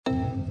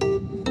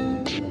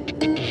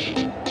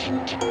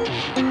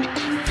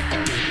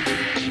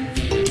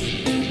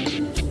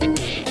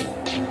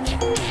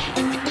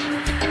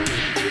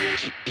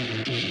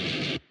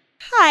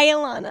Hi,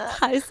 Alana.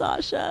 Hi,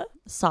 Sasha.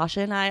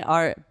 Sasha and I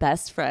are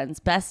best friends,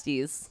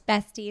 besties.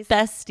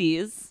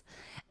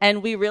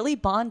 And we really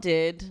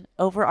bonded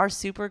over our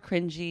super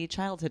cringy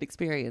childhood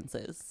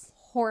experiences.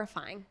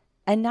 Horrifying.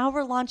 And now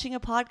we're launching a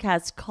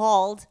podcast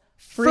called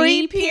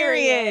Free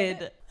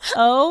Period.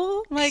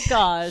 Oh my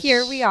gosh.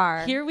 Here we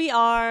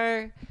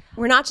are.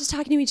 We're not just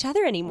talking to each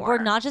other anymore.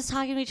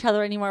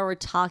 We're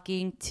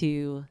talking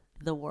to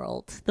the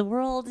world. The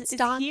world is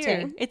daunting.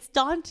 Here. It's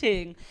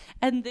daunting.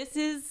 And this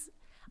is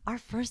our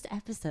first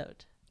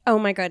episode. Oh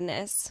my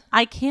goodness.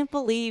 I can't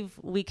believe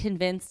we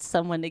convinced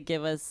someone to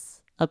give us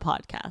a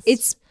podcast.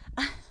 It's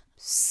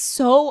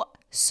so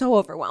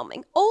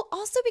overwhelming. Oh,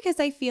 also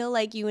because I feel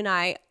like you and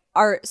I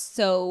are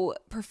so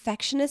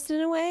perfectionist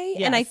in a way.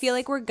 Yes. And I feel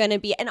like we're going to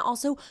be. And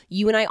also,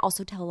 you and I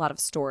also tell a lot of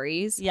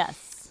stories.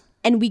 Yes.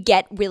 And we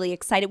get really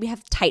excited. We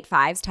have tight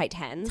fives, tight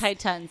tens. Tight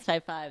tens,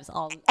 tight fives,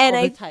 all And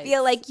all I the types.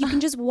 feel like you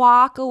can just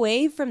walk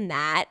away from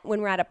that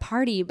when we're at a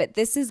party. But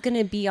this is going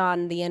to be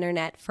on the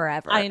internet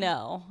forever. I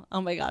know.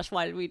 Oh my gosh,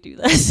 why did we do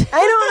this? I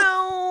don't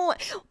know.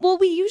 Well,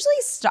 we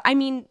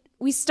usually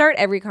we start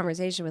every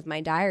conversation with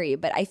my diary,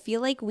 but I feel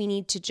like we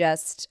need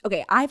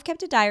to I've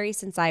kept a diary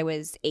since I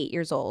was 8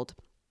 years old.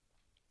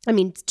 I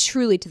mean,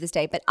 truly to this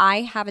day, but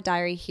I have a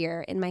diary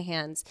here in my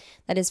hands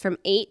that is from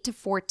 8 to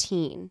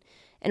 14,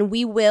 and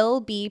we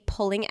will be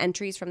pulling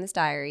entries from this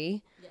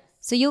diary. Yes.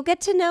 So you'll get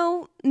to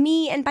know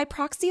me and by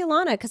proxy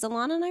Alana, because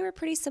Alana and I were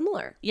pretty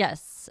similar.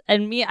 Yes.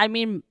 And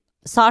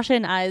Sasha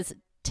and I's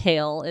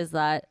tale is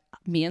that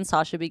me and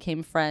Sasha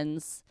became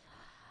friends.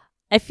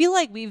 I feel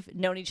like we've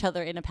known each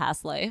other in a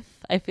past life.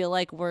 I feel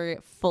like we're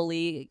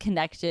fully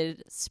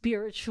connected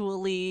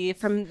spiritually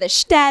From the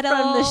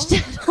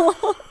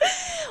shtetl.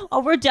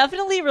 Oh, we're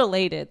definitely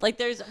related.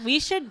 Like we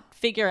should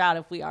figure out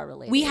if we are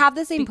related. We have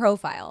the same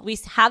profile. We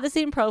have the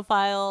same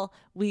profile.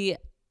 We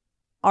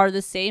are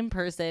the same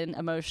person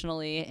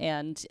emotionally,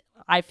 and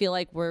I feel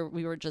like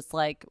we were just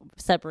like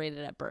separated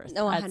at birth.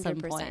 Oh, 100%. At some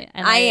point.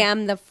 And I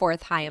am the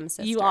fourth Chaim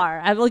sister. You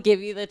are. I will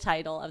give you the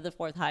title of the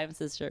fourth Chaim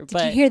sister.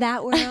 Did you hear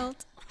that,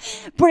 world?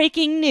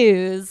 Breaking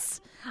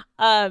news.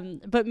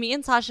 But me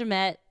and Sasha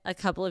met a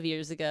couple of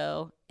years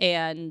ago,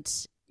 and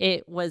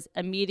it was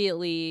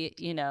immediately,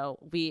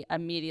 we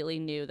immediately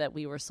knew that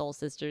we were soul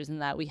sisters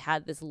and that we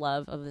had this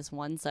love of this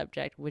one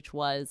subject, which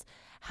was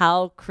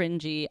how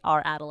cringy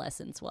our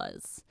adolescence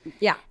was.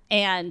 Yeah.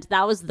 And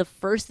that was the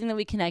first thing that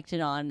we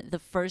connected on, the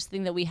first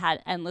thing that we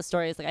had endless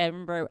stories. Like, I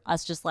remember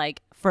us just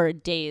like for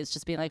days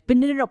just being like, but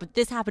no, but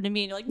this happened to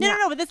me. And you're like,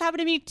 no, but this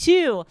happened to me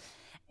too.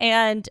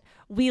 And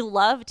we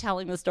love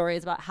telling the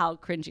stories about how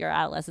cringy our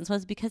adolescence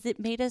was because it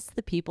made us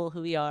the people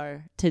who we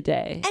are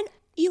today. And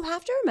you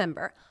have to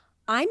remember,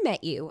 I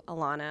met you,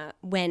 Alana,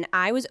 when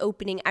I was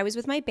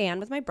with my band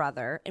with my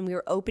brother, and we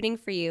were opening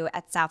for you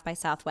at South by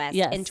Southwest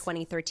in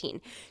 2013.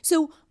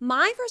 So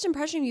my first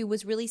impression of you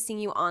was really seeing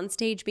you on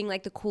stage being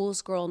like the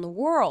coolest girl in the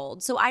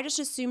world. So I just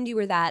assumed you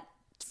were that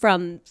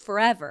from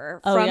forever,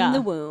 from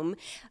the womb.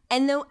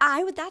 And though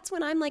that's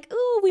when I'm like,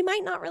 ooh, we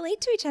might not relate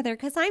to each other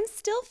because I'm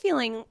still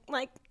feeling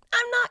like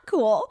I'm not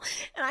cool.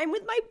 And I'm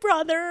with my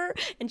brother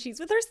and she's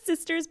with her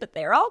sisters, but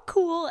they're all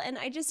cool. And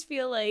I just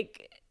feel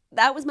like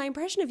that was my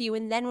impression of you.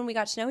 And then when we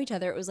got to know each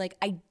other, it was like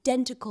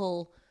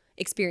identical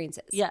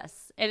experiences.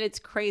 Yes. And it's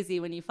crazy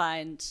when you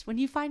find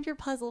your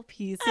puzzle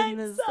piece in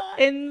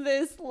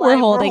this life. We're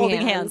holding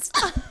hands.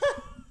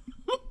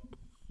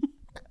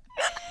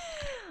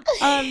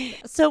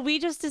 So we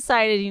just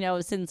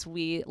decided, since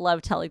we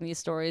love telling these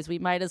stories, we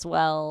might as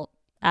well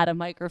add a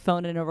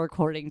microphone and a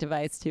recording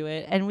device to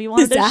it. And we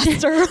wanted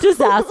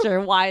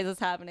disaster. Why is this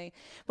happening?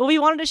 But we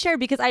wanted to share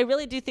because I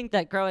really do think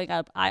that growing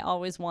up, I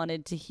always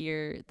wanted to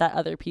hear that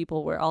other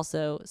people were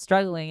also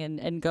struggling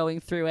and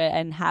going through it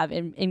and have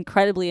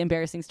incredibly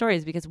embarrassing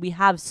stories because we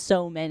have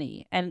so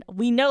many. And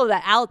we know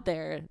that out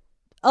there,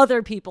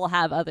 other people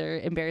have other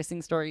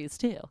embarrassing stories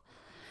too.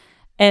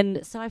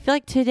 And so I feel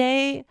like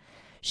today,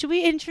 should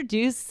we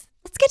introduce?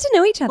 Let's get to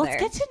know each other.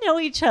 Let's get to know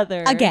each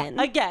other. Again.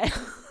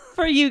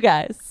 For you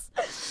guys.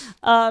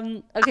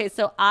 Okay,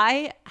 so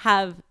I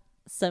have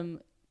some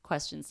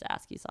questions to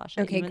ask you,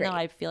 Sasha. Okay, even though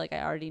I feel like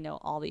I already know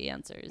all the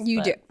answers.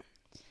 You do.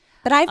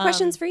 But I have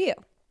questions for you.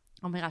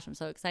 Oh my gosh, I'm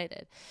so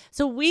excited.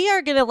 So we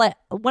are going to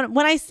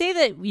when I say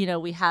that, we're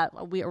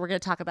going to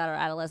talk about our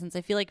adolescence,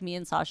 I feel like me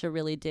and Sasha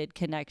really did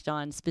connect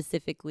on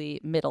specifically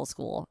middle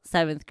school,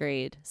 7th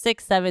grade,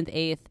 6th, 7th,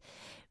 8th.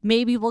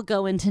 Maybe we'll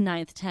go into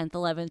 9th, 10th,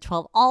 11th,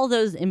 12th, all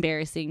those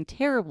embarrassing,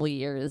 terrible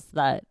years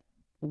that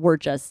were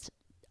just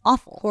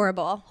awful.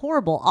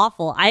 Horrible,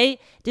 awful. I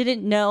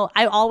didn't know.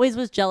 I always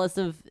was jealous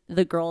of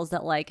the girls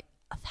that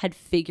had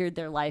figured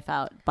their life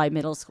out by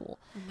middle school.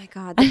 Oh my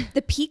God.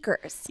 The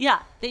peakers.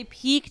 Yeah. They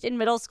peaked in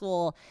middle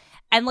school.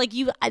 And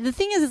the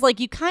thing is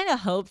you kind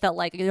of hope that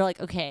you're like,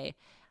 okay,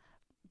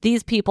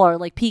 these people are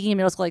peaking in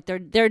middle school.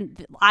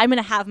 I'm going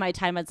to have my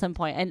time at some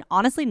point. And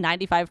honestly,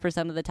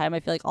 95% of the time, I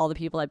feel like all the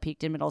people that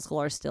peaked in middle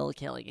school are still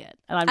killing it.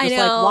 And I'm just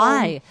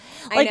why?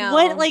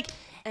 What?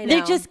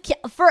 They're just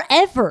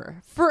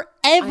forever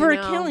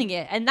killing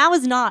it. And that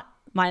was not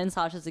mine and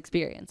Sasha's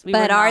experience.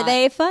 But are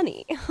they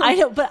funny? I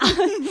know,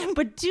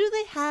 but do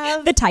they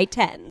have the tight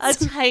 10s? A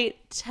tight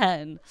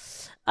 10.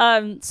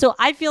 So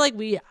I feel like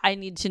I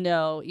need to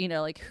know,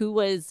 like who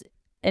was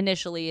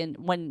initially, and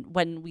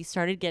when we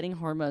started getting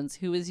hormones,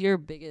 who was your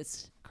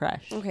biggest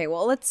crush? Okay,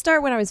 well, let's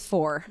start when I was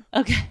 4.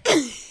 Okay.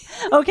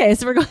 Okay,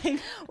 so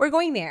we're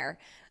going there.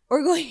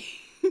 We're going.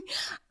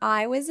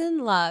 I was in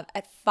love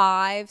at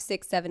 5,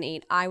 6, 7,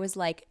 8. I was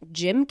like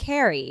Jim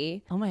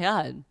Carrey. Oh my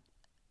God.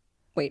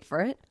 Wait for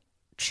it.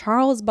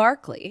 Charles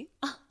Barkley.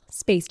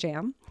 Space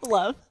Jam.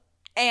 Love.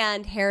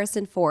 And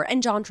Harrison Ford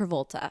and John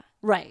Travolta.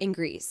 Right. In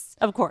Grease.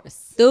 Of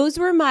course. Those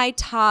were my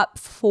top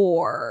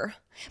 4.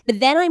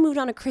 But then I moved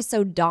on to Chris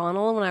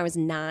O'Donnell when I was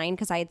 9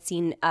 because I had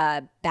seen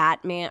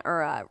Batman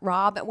or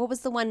Rob. What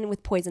was the one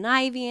with Poison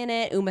Ivy in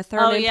it? Uma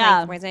Thurman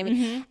playing Poison Ivy.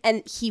 Mm-hmm.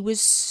 And he was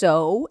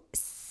so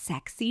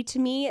sexy to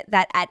me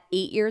that at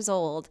 8 years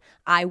old,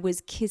 I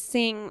was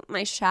kissing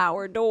my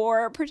shower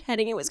door,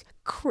 pretending it was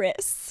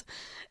Chris.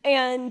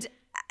 And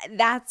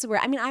that's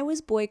where, I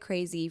was boy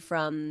crazy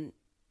from,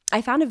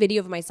 I found a video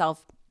of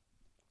myself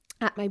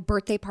at my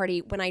birthday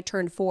party when I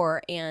turned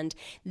 4, and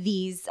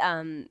these,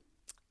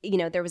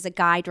 there was a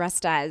guy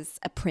dressed as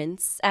a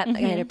prince at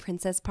I had a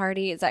princess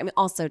party.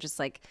 Also just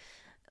like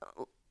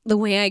the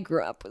way I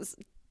grew up was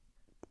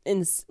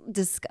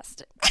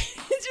disgusting.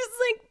 It's just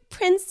like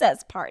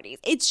princess parties.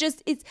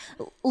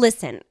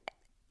 Listen,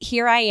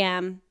 here I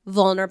am,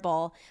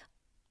 vulnerable.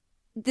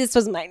 This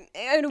was I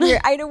had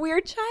a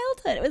weird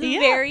childhood. It was a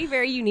very,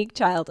 very unique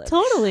childhood.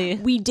 Totally.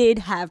 We did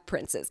have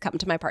princes come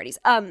to my parties.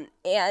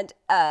 And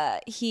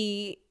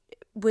he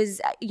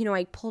was,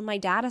 I pulled my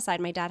dad aside.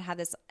 My dad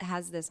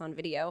has this on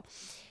video,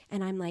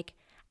 and I'm like,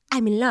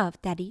 I'm in love,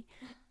 Daddy.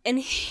 And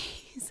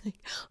he's like,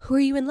 who are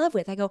you in love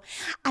with? I go,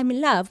 I'm in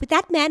love with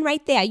that man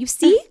right there. You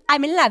see?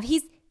 I'm in love.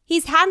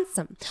 He's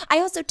handsome. I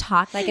also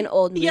talk like an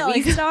old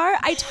movie star.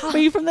 Were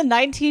you from the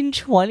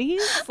 1920s?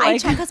 I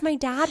talk because my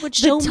dad would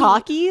show the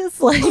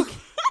talkies. Like,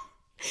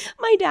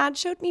 my dad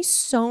showed me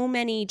so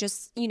many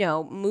just,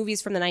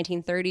 movies from the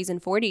 1930s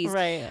and 40s.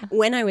 Right.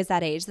 When I was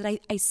that age that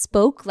I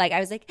spoke like, I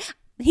was like,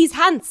 he's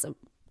handsome.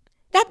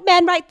 That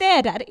man right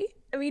there, Daddy.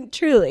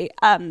 Truly,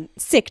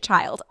 sick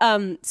child.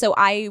 So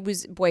I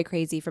was boy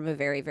crazy from a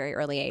very, very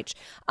early age,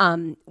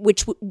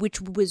 which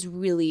was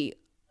really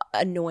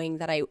annoying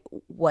that I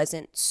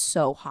wasn't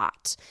so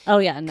hot. Oh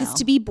yeah, no. Because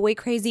to be boy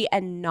crazy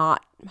and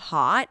not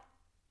hot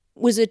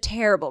was a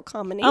terrible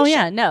combination. Oh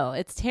yeah, no,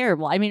 it's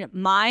terrible.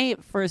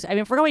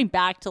 If we're going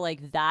back to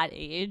like that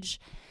age,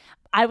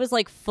 I was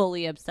like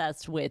fully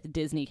obsessed with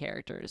Disney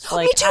characters.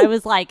 Like Me too. I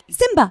was like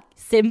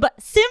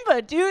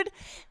Simba, dude.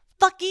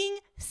 Fucking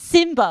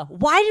Simba.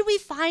 Why did we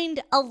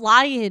find a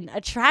lion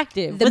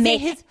attractive? Was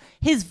it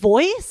his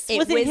voice?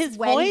 Was it his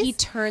when voice? He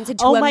turns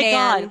into a man. Oh my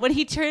God. When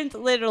he turns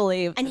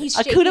literally and he's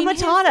Hakuna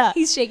Matata.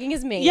 He's shaking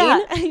his mane. Yeah.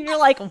 And you're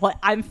like, what?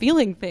 I'm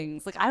feeling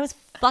things. Like I was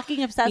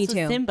fucking obsessed with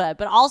Simba.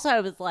 But also I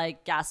was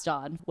like,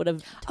 Gaston would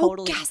have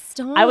totally. Oh,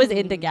 Gaston. I was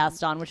into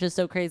Gaston, which is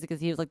so crazy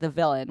because he was like the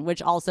villain,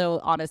 which also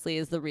honestly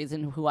is the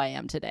reason who I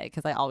am today.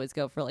 Because I always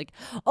go for like,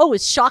 oh,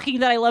 it's shocking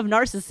that I love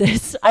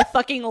narcissists. I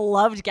fucking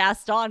loved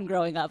Gaston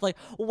growing up. Like,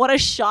 what a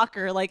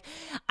shocker. Like,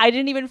 I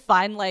didn't even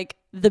find like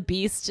the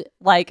Beast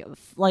like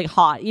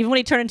hot. Even when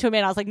he turned into a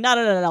man, I was like, no.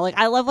 Like,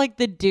 I love like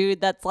the dude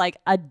that's like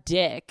a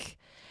dick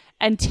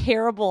and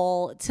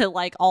terrible to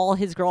like all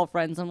his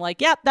girlfriends. I'm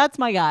like, yep, that's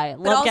my guy.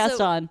 Love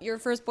Gaston. Your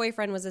first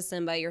boyfriend was a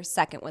Simba. Your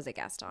second was a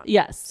Gaston.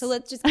 Yes. So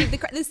let's just give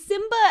the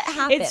Simba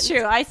happened. It's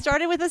true. I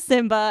started with a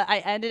Simba. I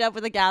ended up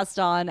with a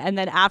Gaston. And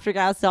then after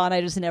Gaston, I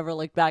just never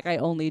looked back. I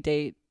only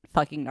date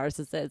fucking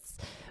narcissists.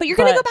 But you're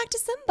going to go back to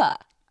Simba.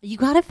 You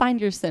gotta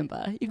find your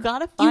Simba. You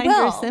gotta find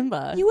your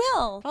Simba. You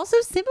will. But also,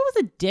 Simba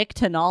was a dick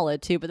to Nala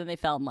too, but then they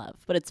fell in love.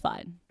 But it's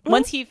fine.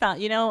 Once he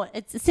found,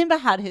 Simba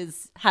had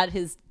his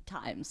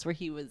times where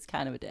he was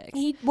kind of a dick.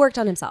 He worked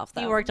on himself,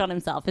 though. He worked on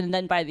himself, and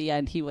then by the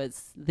end, he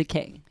was the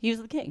king. He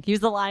was the king. He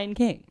was the Lion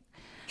King.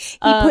 He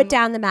put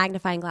down the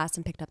magnifying glass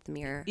and picked up the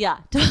mirror. Yeah,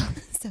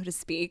 so to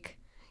speak.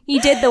 He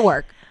did the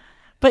work.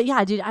 But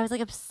yeah, dude, I was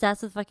like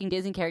obsessed with fucking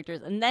Disney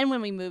characters. And then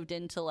when we moved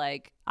into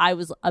like, I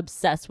was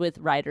obsessed with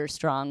Ryder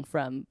Strong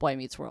from Boy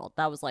Meets World.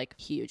 That was like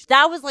huge.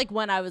 That was like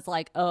when I was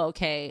like, oh,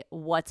 okay,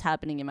 what's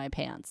happening in my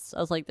pants? I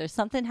was like, there's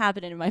something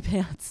happening in my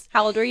pants.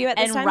 How old were you at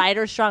this time? And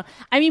Ryder Strong.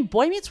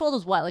 Boy Meets World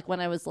was what? Like when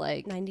I was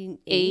like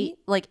 98?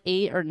 Like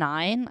 8 or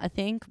 9, I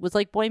think, was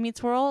like Boy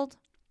Meets World.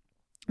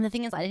 And the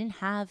thing is, I didn't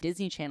have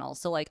Disney Channel.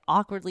 So, like,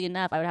 awkwardly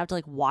enough, I would have to,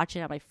 like, watch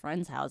it at my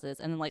friends' houses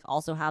and then, like,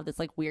 also have this,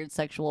 like, weird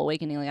sexual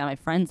awakening, like, at my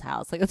friend's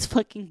house. Like, that's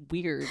fucking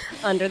weird.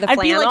 Under the flannel?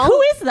 I'd be like,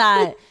 who is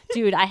that?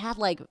 Dude, I had,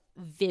 like,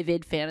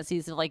 vivid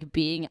fantasies of, like,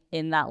 being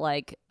in that,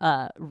 like,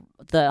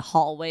 the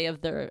hallway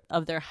of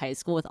their high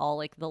school with all,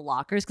 like, the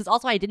lockers. Because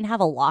also, I didn't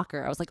have a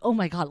locker. I was like, oh,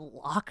 my God,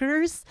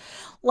 lockers?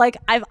 Like,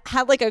 I've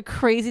had, like, a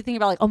crazy thing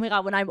about, like, oh, my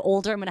God, when I'm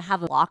older, I'm going to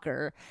have a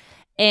locker.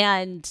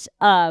 And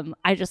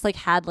I just like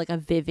had like a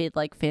vivid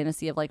like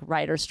fantasy of like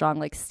Ryder Strong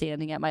like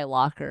standing at my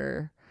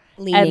locker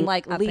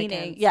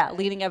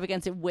leaning up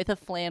against it with a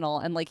flannel,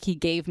 and like he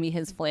gave me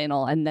his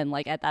flannel, and then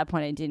like at that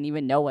point I didn't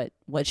even know what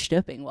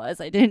shtipping was.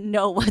 I didn't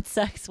know what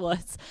sex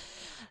was.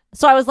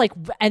 So I was like,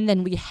 and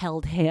then we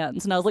held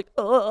hands, and I was like,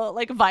 oh,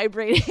 like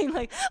vibrating,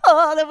 like,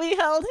 oh, then we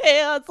held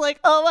hands, like,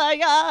 oh my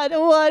God,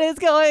 what is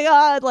going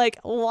on? Like,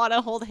 want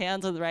to hold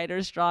hands with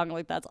Ryder Strong.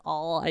 Like, that's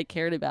all I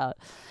cared about.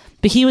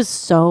 But he was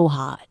so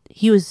hot.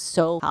 He was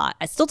so hot.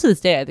 Still to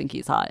this day, I think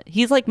he's hot.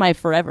 He's like my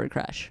forever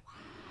crush.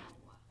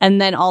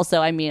 And then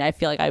also, I mean, I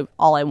feel like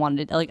all I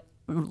wanted, like,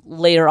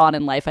 later on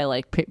in life, I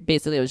like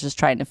basically was just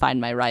trying to find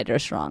my Ryder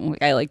Strong.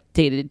 Like I like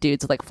dated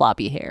dudes with like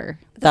floppy hair.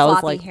 That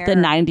was like hair. The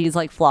 90s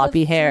like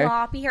floppy hair.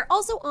 Floppy hair.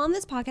 Also on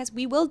this podcast,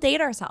 we will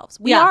date ourselves.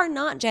 We are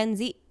not Gen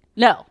Z.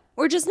 No.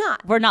 We're just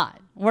not. We're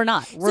not. We're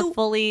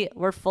fully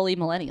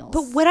millennials.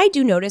 But what I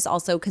do notice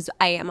also, because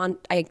I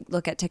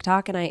look at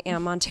TikTok and I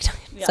am on TikTok.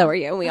 So are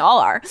you, and we all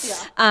are.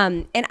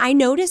 And I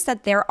notice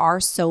that there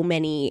are so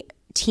many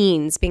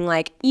teens being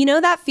like, you know,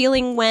 that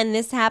feeling when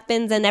this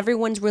happens and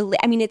everyone's really,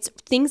 I mean, it's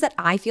things that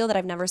I feel that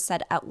I've never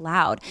said out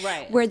loud.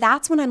 Right. Where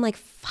that's when I'm like,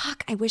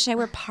 fuck, I wish I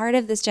were part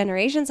of this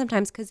generation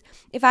sometimes. Because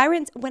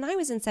when I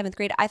was in 7th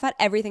grade, I thought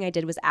everything I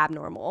did was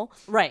abnormal.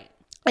 Right.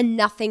 And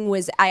nothing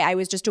was, I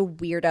was just a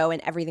weirdo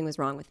and everything was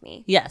wrong with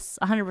me. Yes,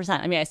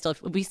 100%. I mean,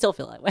 we still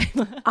feel that way.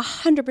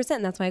 100%.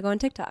 And that's why I go on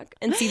TikTok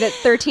and see that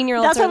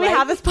 13-year-olds That's why we like,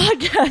 have this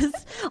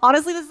podcast.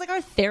 Honestly, this is like our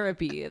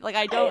therapy.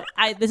 Like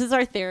this is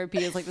our therapy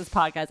is like this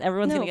podcast.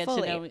 Everyone's going to get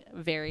to know me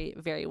very,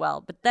 very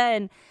well. But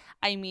then,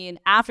 I mean,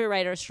 after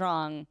Ryder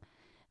Strong,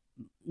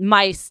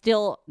 my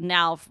still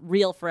now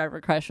real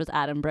forever crush was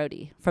Adam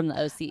Brody from the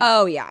OC.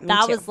 Oh, yeah. Me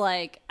too. Was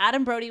like,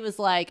 Adam Brody was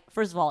like,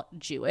 first of all,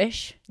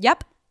 Jewish.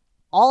 Yep.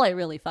 All I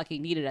really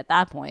fucking needed at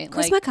that point.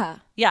 Chris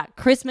Mecca. Yeah,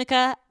 Chris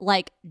Mecca,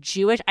 like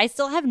Jewish.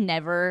 I've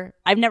never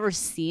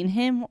seen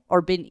him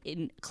or been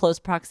in close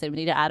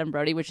proximity to Adam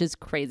Brody, which is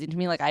crazy to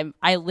me. Like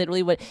I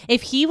literally would,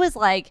 if he was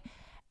like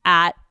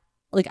at,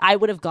 like I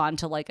would have gone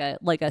to like a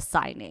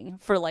signing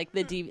for like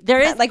the DVD. There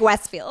is like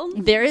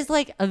Westfield. There is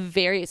like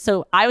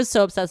so I was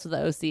so obsessed with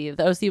the OC.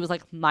 The OC was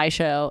like my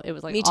show. It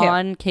was like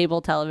on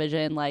cable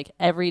television, like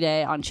every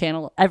day on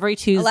every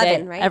Tuesday,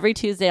 11, right? Every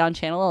Tuesday on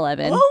channel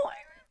 11. Oh my.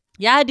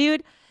 Yeah,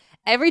 dude.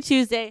 Every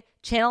Tuesday,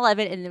 channel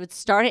 11, and it would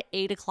start at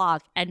 8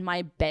 o'clock, and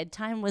my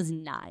bedtime was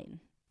 9.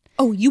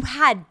 Oh, you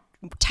had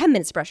 10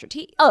 minutes to brush your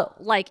teeth. Oh,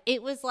 like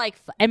it was like,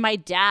 and my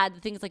dad,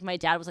 the thing is like my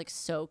dad was like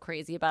so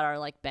crazy about our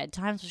like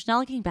bedtimes, which now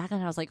looking back on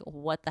it, I was like,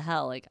 what the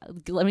hell? Like,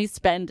 let me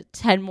spend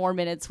 10 more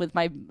minutes with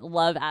my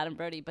love Adam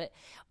Brody. But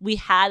we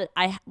had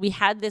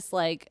this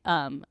like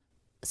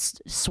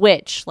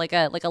switch, like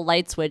a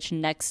light switch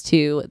next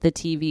to the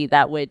TV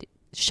that would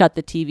shut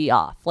the TV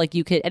off. Like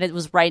you could, and it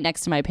was right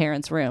next to my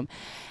parents' room.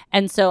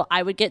 And so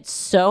I would get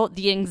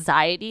the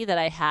anxiety that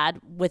I had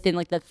within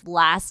like the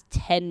last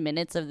 10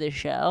 minutes of the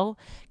show,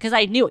 because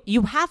I knew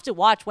you have to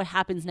watch what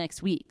happens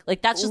next week.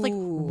 Like that's just like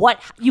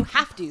what you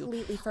have to.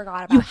 Completely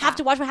forgot about. You have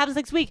to watch what happens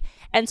next week.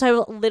 And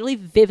so I literally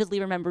vividly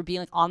remember being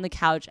like on the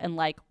couch and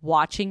like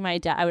watching my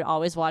dad. I would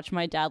always watch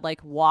my dad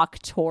like walk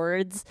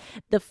towards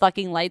the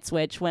fucking light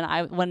switch when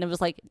it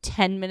was like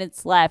 10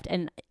 minutes left,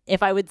 and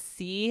if I would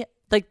see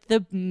like the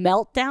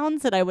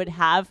meltdowns that I would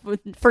have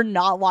for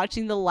not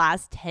watching the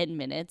last 10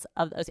 minutes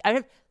of those. I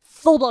would have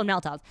full-blown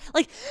meltdowns.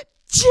 Like,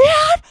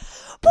 Dad,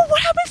 but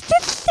what happens to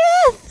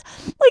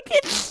Seth? Like,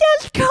 it's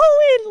Seth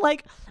Cohen.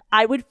 Like,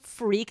 I would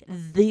freak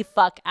the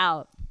fuck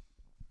out.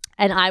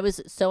 And I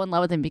was so in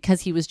love with him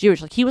because he was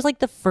Jewish. Like, he was like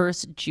the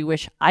first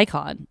Jewish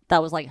icon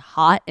that was like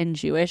hot and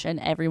Jewish,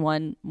 and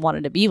everyone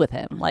wanted to be with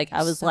him. Like,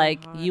 I was so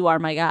like, hot. You are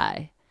my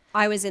guy.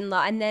 I was in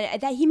love, and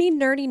then that he made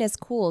nerdiness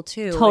cool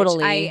too.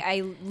 Totally,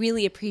 I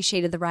really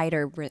appreciated the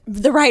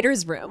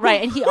writer's room,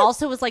 right? And he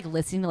also was like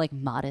listening to like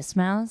Modest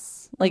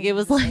Mouse. Like it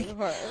was like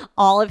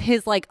all of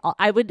his like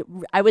I would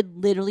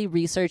literally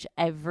research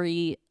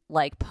every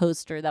like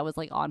poster that was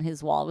like on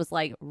his wall. It was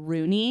like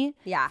Rooney,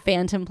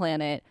 Phantom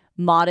Planet,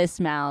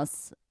 Modest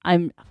Mouse.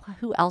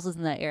 Who else is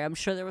in that era? I'm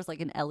sure there was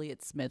like an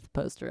Elliott Smith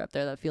poster up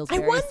there that feels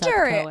very Seth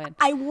Cohen.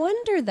 I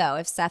wonder though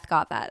if Seth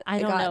got that. I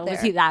don't know. Was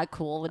he that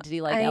cool? Did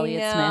he like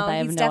Elliott Smith? I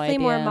have He's no idea. Definitely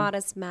more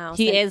Modest Mouse.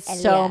 He is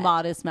Elliott. So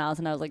Modest Mouse,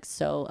 and I was like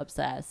so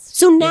obsessed.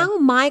 So now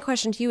my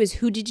question to you is,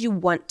 who did you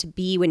want to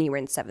be when you were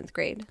in 7th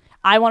grade?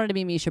 I wanted to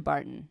be Misha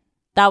Barton.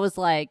 That was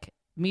like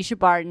Misha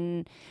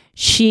Barton.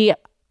 She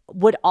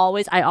would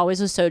always, I always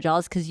was so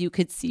jealous because you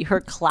could see her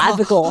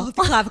clavicle. Oh, the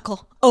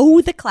clavicle.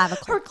 Oh, the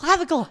clavicle. Her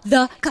clavicle.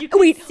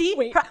 Wait.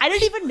 Her, I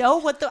don't even know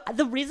what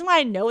the reason why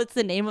I know it's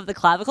the name of the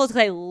clavicle is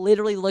because I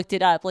literally looked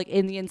it up like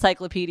in the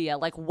encyclopedia.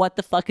 Like, what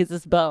the fuck is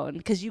this bone?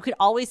 Because you could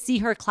always see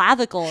her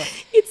clavicle.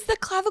 It's the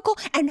clavicle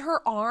and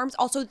her arms.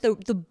 Also,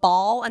 the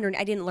ball underneath.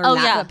 I didn't learn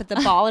that, but the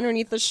ball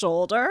underneath the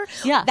shoulder.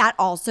 Yeah, that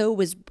also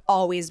was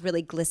always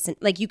really glisten.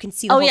 Like you can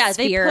see the whole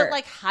sphere. They put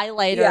like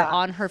highlighter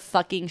on her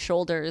fucking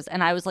shoulders,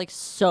 and I was like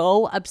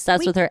so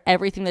obsessed with her.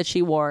 Everything that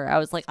she wore, I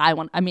was like,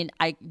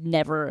 I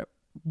never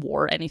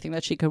wore anything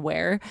that she could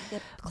wear.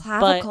 The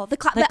clavicle. The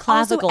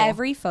clavicle. Also,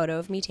 every photo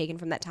of me taken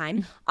from that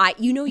time,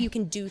 you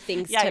can do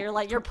things. Yeah,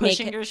 you're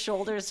pushing your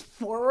shoulders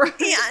forward.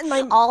 Yeah,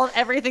 and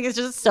everything is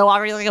just so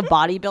obviously like a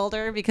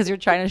bodybuilder because you're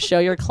trying to show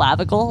your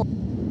clavicle.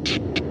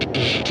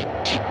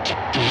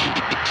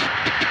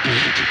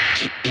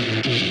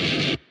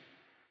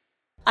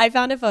 I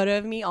found a photo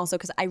of me also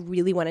because I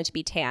really wanted to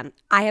be tan.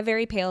 I have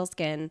very pale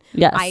skin.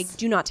 Yes. I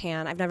do not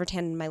tan. I've never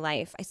tanned in my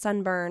life. I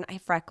sunburn. I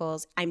have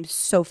freckles. I'm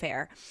so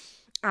fair.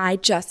 I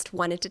just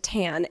wanted to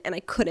tan and I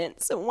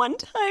couldn't. So one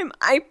time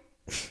I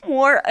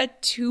wore a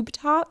tube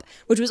top,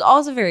 which was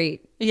also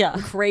very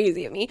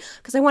crazy of me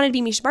because I wanted to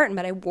be Misha Barton,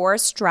 but I wore a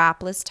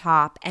strapless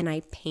top and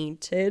I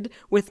painted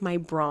with my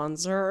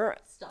bronzer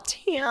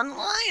tan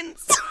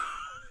lines.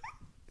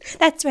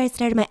 That's where I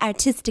started my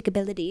artistic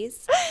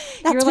abilities.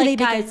 That's You're like,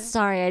 guys,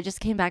 sorry, I just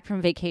came back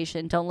from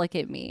vacation. Don't look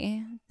at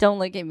me. Don't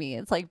look at me.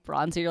 It's like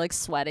bronzer. You're like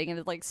sweating and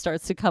it like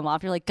starts to come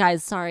off. You're like,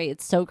 guys, sorry,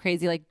 it's so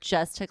crazy. Like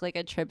just took like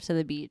a trip to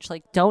the beach.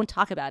 Like don't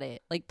talk about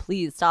it. Like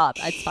please stop.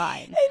 It's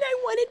fine. And I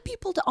wanted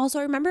people to also,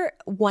 I remember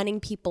wanting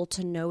people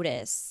to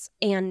notice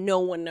and no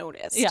one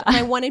noticed. Yeah. And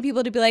I wanted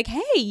people to be like,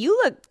 hey, you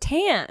look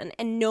tan.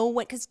 And no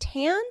one, because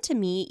tan to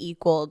me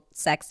equaled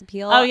sex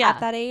appeal at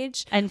that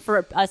age. And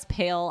for us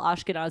pale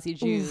Ashkenazi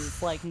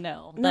Jews, like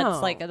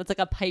that's like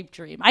a pipe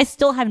dream. I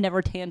still have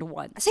never tanned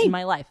once in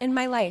my life. In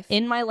my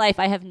life,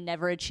 I have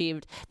never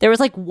achieved. There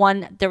was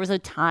a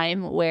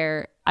time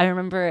where I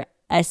remember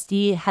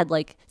Esty had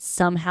like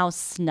somehow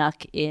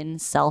snuck in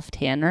self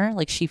tanner.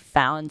 Like she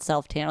found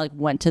self tanner, like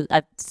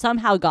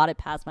somehow got it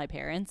past my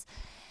parents.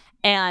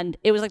 And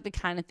it was like the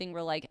kind of thing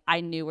where like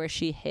I knew where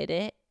she hid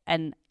it.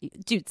 And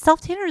dude, self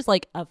tanner is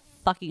like a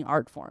fucking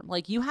art form.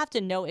 Like you have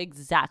to know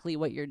exactly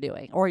what you're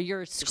doing or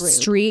you're screwed.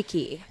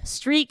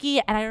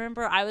 Streaky. And I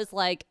remember I was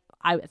like,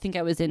 I think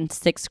I was in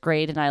 6th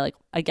grade and I like,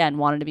 again,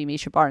 wanted to be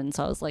Misha Barton.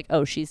 So I was like,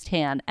 oh, she's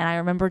tan. And I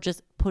remember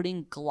just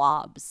putting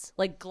globs.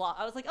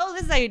 I was like, oh,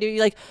 this is how you do it. You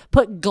like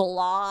put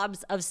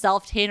globs of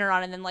self tanner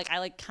on and then like I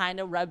like kind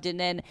of rubbed it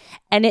in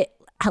and it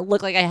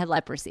looked like I had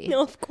leprosy.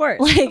 No, of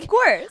course. Of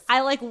course. I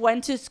like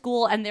went to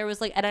school and there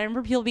was like, and I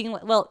remember people being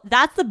like, well,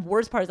 that's the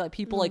worst part is that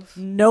people like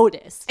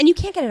notice. And you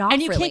can't get it off.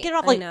 And you can't get it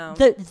off. Like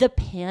the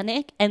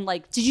panic and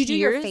like did you do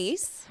your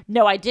face?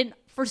 No, I didn't.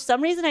 For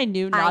some reason, I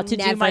knew not to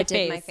do my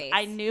face.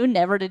 I knew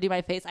never to do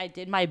my face. I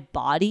did my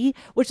body,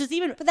 which is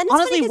even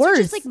honestly worse.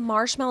 It's just like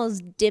marshmallows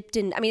dipped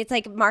in. I mean, it's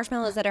like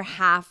marshmallows that are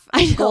half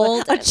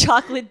gold. A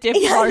chocolate dipped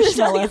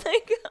marshmallow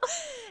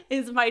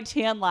is my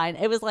tan line.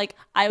 It was like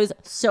I was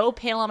so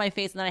pale on my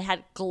face, and then I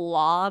had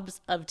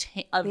globs of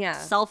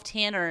self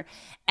tanner,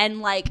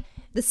 and like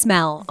the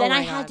smell. Then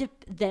I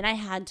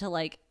had to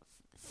like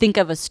think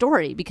of a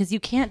story because you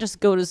can't just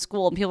go to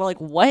school and people are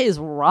like, what is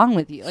wrong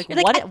with you? Like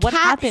what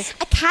happened?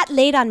 A cat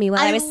laid on me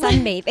while I was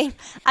sunbathing.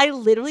 I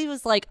literally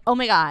was like, oh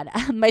my God,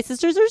 my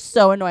sisters are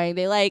so annoying.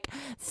 They like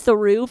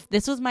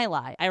this was my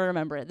lie. I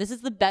remember it. This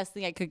is the best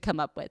thing I could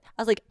come up with.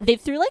 I was like, they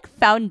threw like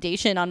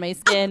foundation on my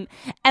skin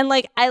and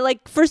like I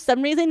like for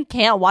some reason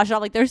can't wash it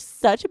off. Like they're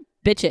such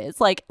bitches.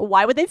 Like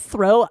why would they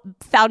throw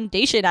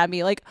foundation at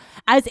me? Like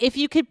as if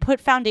you could put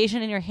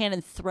foundation in your hand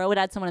and throw it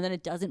at someone and then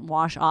it doesn't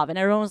wash off. And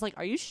everyone was like,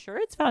 are you sure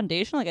it's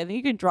foundation? Like I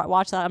think you can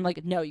watch that. I'm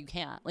like, no, you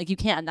can't. Like you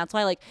can't. And that's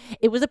why like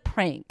it was a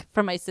prank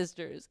from my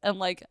sisters. And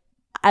like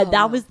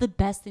that was the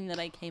best thing that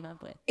I came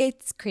up with.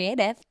 It's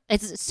creative.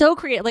 It's so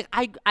creative. Like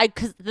I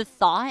because the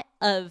thought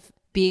of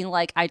being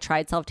like I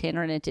tried self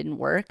tanner and it didn't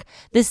work.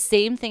 The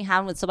same thing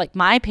happened with like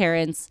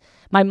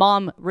my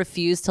mom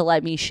refused to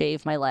let me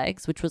shave my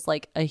legs, which was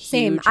like a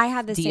huge I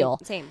had the deal.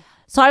 Same.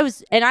 So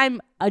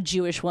I'm a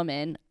Jewish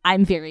woman.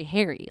 I'm very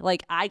hairy.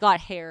 Like I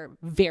got hair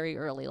very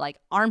early, like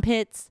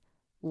armpits,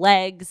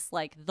 legs,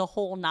 like the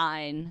whole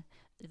 9,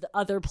 the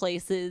other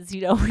places,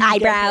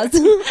 eyebrows.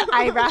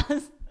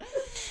 Eyebrows.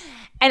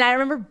 And I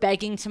remember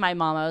begging to my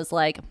mom. I was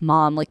like,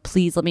 Mom, like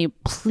please let me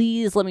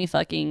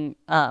fucking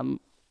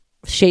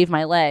shave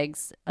my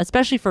legs,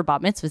 especially for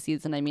bat mitzvah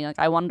season. I mean, like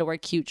I wanted to wear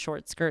cute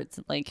short skirts.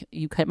 Like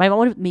my mom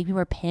would make me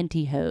wear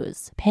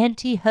pantyhose.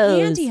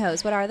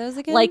 What are those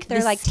again? Like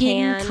they're like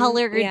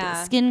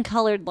skin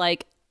colored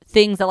like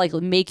things that like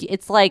make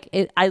it's like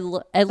it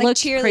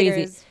looks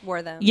crazy.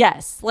 Wore them.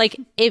 Yes, like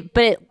it.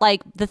 But it,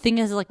 like the thing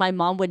is, like my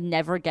mom would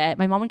get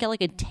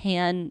like a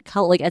tan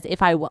color, like as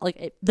if I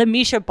like the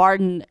Misha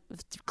Barton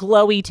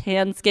glowy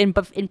tan skin,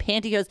 but in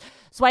pantyhose.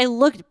 So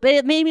but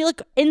it made me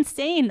look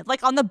insane.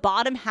 Like on the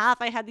bottom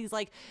half, I had these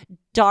like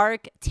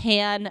dark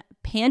tan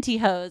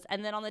pantyhose,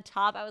 and then on the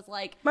top, I was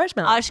like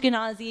marshmallow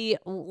Ashkenazi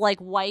like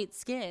white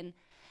skin.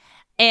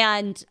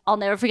 And I'll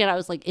never forget. I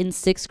was like in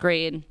 6th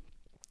grade, and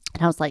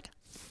I was like,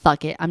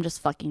 fuck it, I'm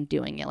just fucking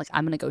doing it. Like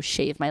I'm gonna go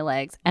shave my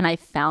legs. And I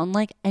found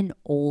like an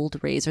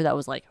old razor that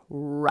was like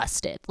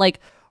rusted, like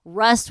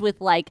rust with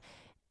like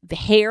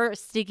hair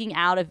sticking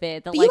out of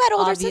it. But you had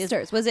older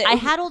sisters. Was it? I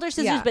had older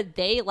sisters, but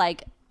they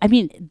like. I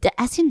mean,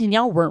 Essie and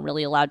Danielle weren't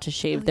really allowed to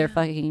shave their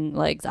fucking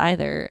legs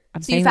either.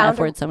 I'm saying that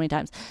word so many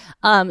times.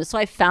 So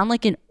I found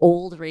like an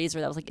old razor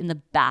that was like in the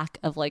back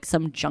of like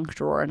some junk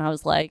drawer, and I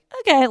was like,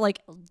 okay, like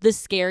the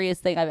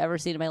scariest thing I've ever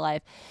seen in my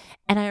life.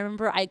 And I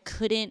remember I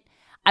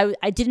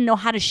didn't know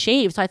how to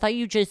shave, so I thought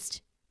you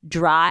just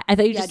dry. I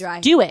thought you just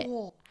do it.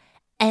 Cool.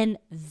 And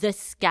the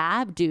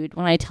scab, dude,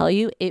 when I tell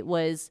you, it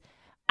was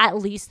at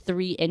least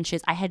 3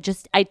 inches.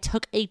 I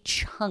took a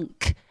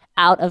chunk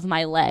out of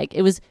my leg.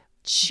 It was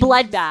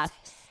bloodbath.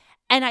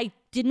 And I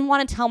didn't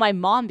want to tell my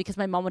mom because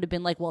my mom would have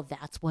been like, well,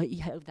 that's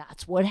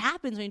what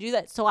happens when you do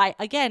that. So I,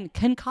 again,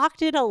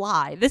 concocted a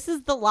lie. This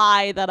is the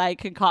lie that I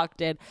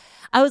concocted.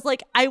 I was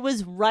like, I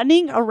was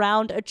running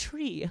around a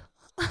tree.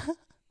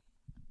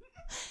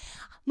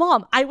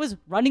 Mom, I was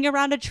running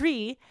around a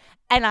tree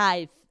and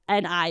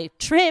I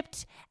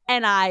tripped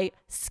and I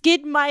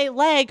skid my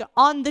leg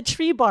on the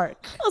tree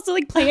bark. Also,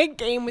 like playing a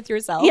game with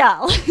yourself. Yeah.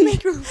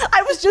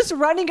 I was just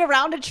running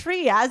around a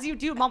tree, as you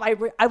do, Mom.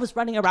 I was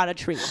running around a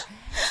tree.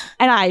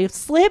 And I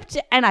slipped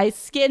and I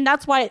skinned.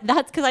 That's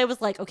because I was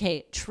like,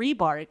 okay, tree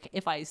bark,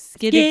 if I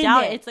skid it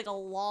down, it's like a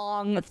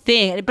long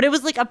thing. But it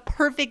was like a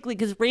perfectly,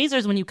 because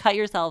razors, when you cut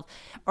yourself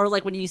or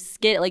like when you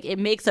skid, like it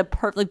makes a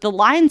perfect, like the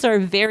lines are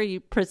very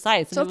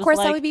precise. So of course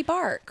that would be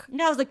bark.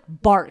 No, I was like,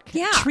 bark.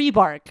 Yeah. Tree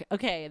bark.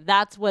 Okay,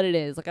 that's what it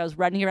is. Like I was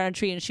running around a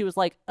tree and she was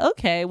like,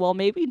 okay, well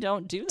maybe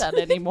don't do that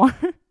anymore.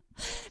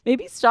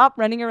 Maybe stop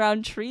running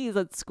around trees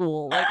at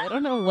school. Like I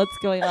don't know what's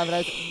going on, but I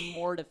was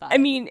mortified. I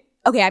mean,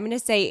 okay, I'm going to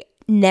say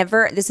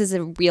never, this is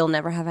a real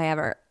never have I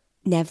ever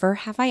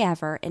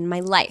in my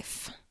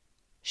life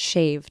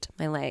shaved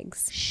my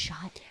legs.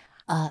 Shut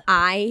up.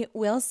 I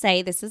will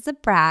say, this is a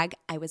brag,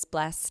 I was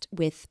blessed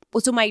with,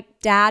 well, so my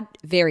dad,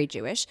 very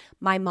Jewish.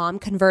 My mom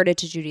converted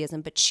to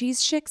Judaism, but she's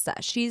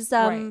Shiksa.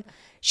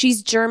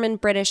 She's German,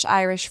 British,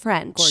 Irish,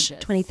 French.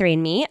 Gorgeous.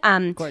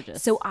 23andMe.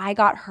 Gorgeous. So I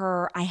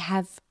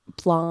have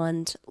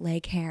blonde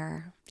leg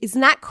hair.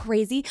 Isn't that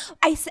crazy?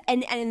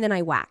 And then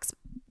I wax.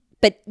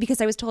 But because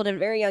I was told at a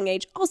very young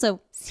age,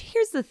 also,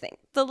 here's the thing.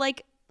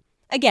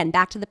 Again,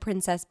 back to the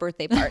princess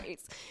birthday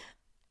parties.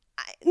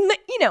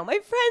 My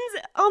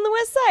friends on the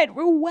West Side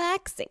were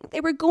waxing. They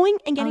were going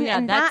and getting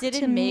and that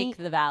didn't make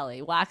the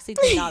valley. Waxing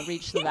did not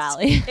reach the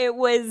valley. It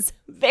was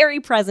very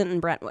present in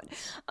Brentwood.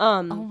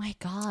 Oh my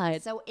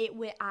God. So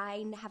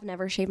I have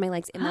never shaved my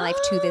legs in my life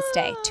to this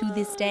day. To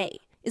this day.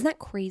 Isn't that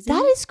crazy?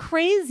 That is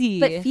crazy.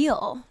 But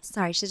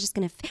sorry, she's just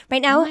gonna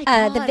right now.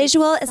 The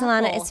visual is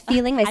Alana is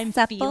feeling my I'm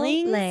supple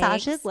feeling legs.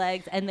 Sasha's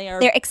legs, and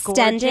they're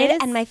extended, gorgeous.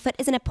 and my foot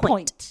is in a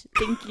point.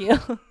 Thank you.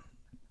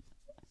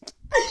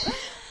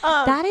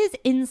 That is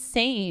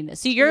insane.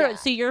 So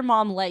your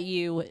mom let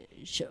you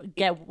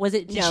get? Was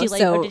it? Did she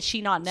like? Or did she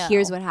not know?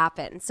 Here's what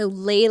happened. So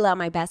Layla,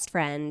 my best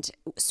friend,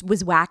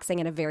 was waxing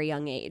at a very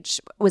young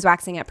age. Was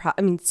waxing at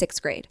 6th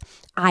grade.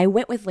 I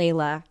went with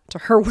Layla to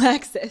her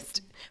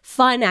waxist.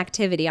 Fun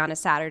activity on a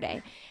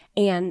Saturday.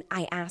 And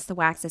I asked the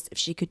waxist if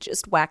she could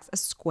just wax a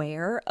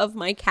square of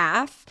my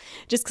calf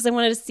just because I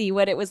wanted to see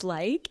what it was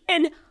like.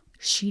 And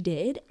she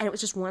did. And it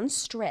was just one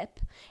strip.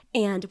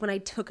 And when I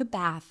took a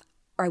bath,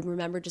 I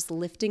remember just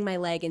lifting my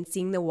leg and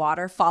seeing the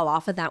water fall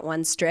off of that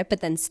one strip but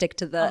then stick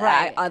to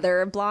the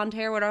other blonde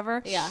hair,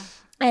 whatever. Yeah.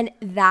 And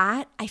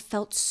that, I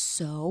felt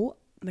so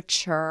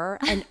mature.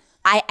 And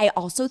I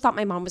also thought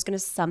my mom was going to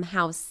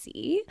somehow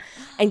see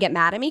and get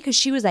mad at me because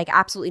she was like,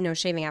 absolutely no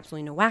shaving,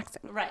 absolutely no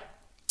waxing. Right.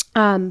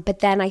 But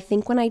then I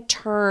think when I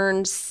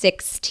turned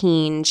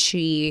 16,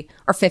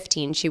 or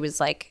 15, she was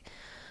like,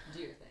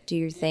 do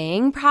your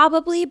thing,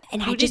 probably.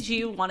 And Who did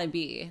you want to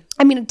be?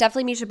 I mean,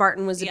 definitely Misha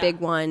Barton was a big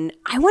one.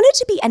 I wanted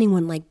to be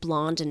anyone like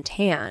blonde and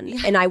tan,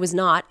 and I was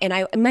not.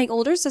 And my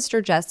older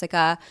sister,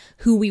 Jessica,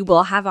 who we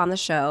will have on the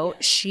show,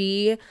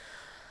 she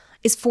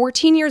is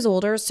 14 years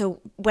older.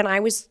 So when I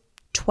was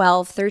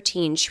 12,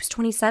 13, she was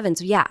 27.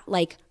 So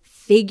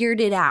figured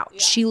it out. Yeah.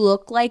 She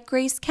looked like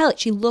Grace Kelly.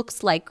 She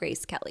looks like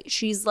Grace Kelly.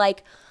 She's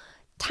like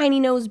tiny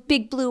nose,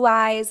 big blue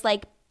eyes,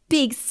 like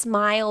big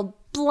smile,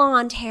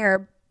 blonde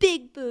hair,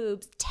 big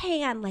boobs,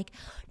 tan,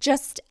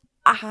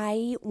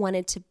 I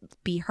wanted to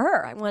be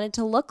her. I wanted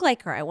to look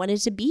like her. I wanted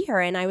to be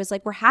her. And I was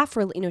like, we're half,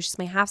 she's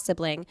my half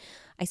sibling.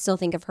 I still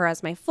think of her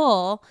as my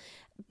full,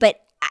 but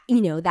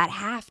that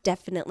half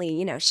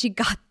definitely, she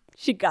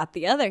got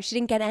the other. She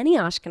didn't get any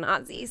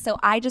Ashkenazi. So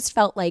I just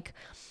felt like,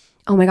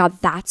 oh my God,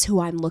 that's who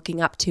I'm looking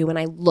up to. And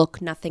I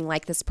look nothing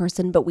like this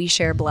person, but we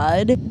share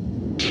blood.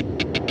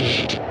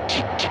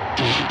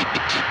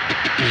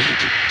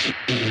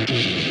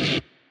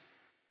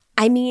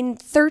 I mean,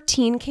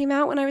 13 came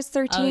out when I was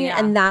 13,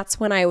 and that's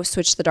when I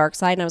switched to the dark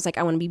side, and I was like,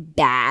 I want to be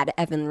bad,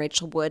 Evan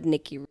Rachel Wood,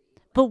 Nikki.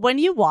 But when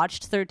you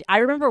watched 13, I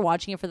remember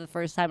watching it for the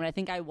first time, and I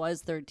think I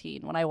was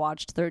 13 when I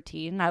watched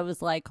 13. I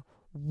was like,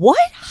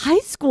 what high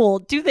school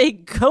do they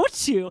go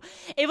to?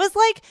 It was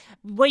like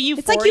what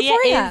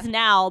Euphoria is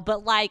now,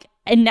 but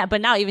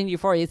now even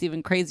Euphoria is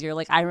even crazier.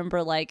 Like I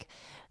remember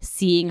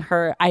seeing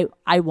her.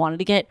 I wanted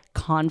to get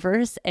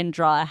Converse and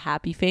draw a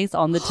happy face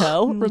on the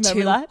toe. Remember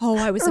that? Oh,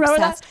 I was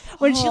obsessed.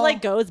 When she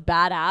like goes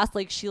badass,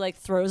 like she like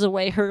throws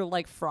away her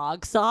like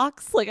frog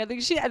socks. Like I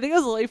think it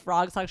was only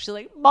frog socks. She's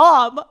like,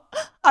 Mom,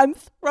 I'm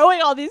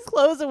throwing all these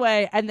clothes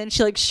away. And then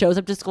she like shows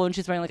up to school and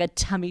she's wearing like a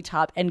tummy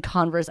top and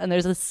Converse, and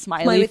there's a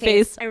smiley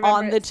face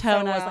on the toe.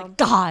 And I was like,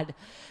 God,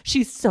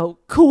 she's so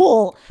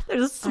cool.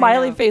 There's a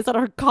smiley face on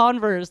her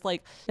Converse.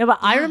 Like, no, but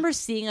I remember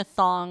seeing a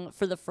thong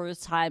for the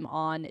first time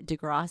on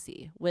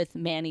Degrassi with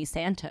Manny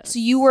Santos. So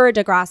you were a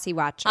Degrassi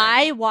watcher.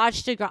 I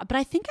watched Degrassi, but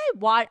I think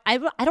I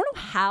don't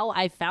know how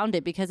I found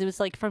it because it was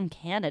like from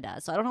Canada.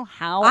 So I don't know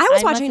how I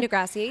was watching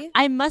Degrassi.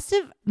 I must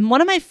have,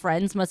 one of my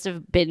friends must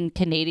have been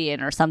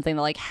Canadian or something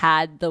that like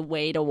had the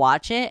way to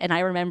watch it. And I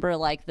remember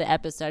like the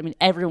episode, I mean,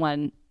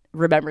 everyone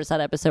remembers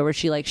that episode where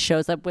she like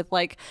shows up with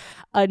like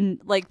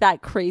that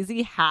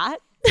crazy hat.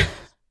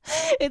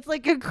 It's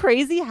like a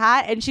crazy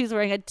hat and she's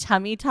wearing a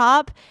tummy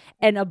top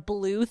and a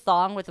blue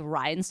thong with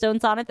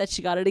rhinestones on it that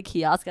she got at a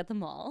kiosk at the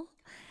mall.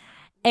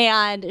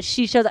 And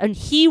she shows up and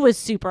he was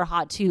super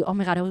hot too. Oh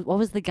my God, what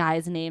was the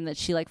guy's name that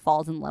she like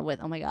falls in love with?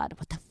 Oh my God,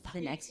 what the fuck?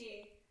 The next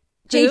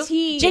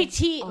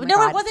JT. Oh no,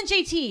 God. It wasn't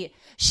JT.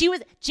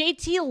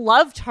 JT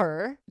loved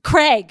her.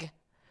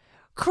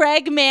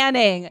 Craig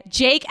Manning,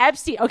 Jake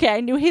Epstein. Okay,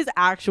 I knew his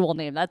actual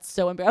name. That's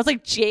so embarrassing. I was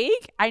like,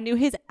 Jake? I knew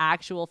his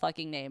actual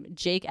fucking name.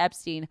 Jake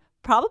Epstein.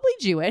 Probably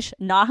Jewish.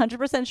 Not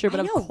 100% sure, but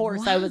of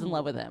course I was in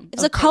love with him. It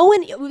was a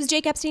Cohen. It was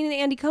Jake Epstein and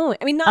Andy Cohen.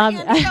 I mean, not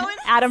Andy Cohen.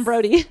 Adam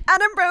Brody.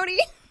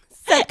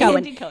 Seth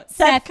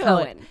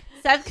Cohen.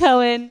 Seth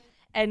Cohen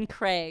and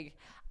Craig.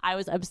 I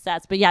was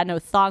obsessed. But yeah, no,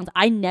 thongs.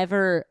 I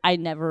never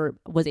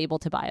was able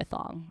to buy a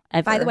thong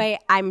ever. By the way,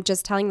 I'm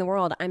just telling the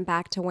world I'm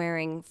back to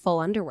wearing full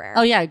underwear.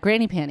 Oh yeah,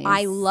 granny panties.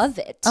 I love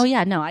it. Oh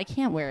yeah, no, I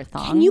can't wear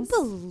thongs. Can you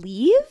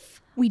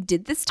believe we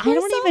did this to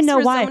ourselves? I don't even know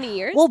why. So many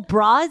years? Well,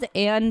 bras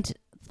and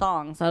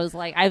thongs. I was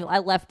like, I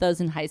left those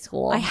in high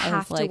school. I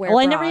have to wear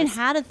bras. I never even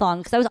had a thong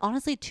because I was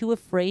honestly too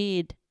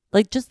afraid.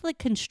 Like just the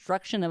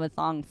construction of a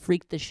thong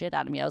freaked the shit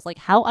out of me. I was like,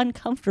 how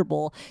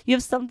uncomfortable. You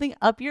have something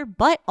up your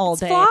butt all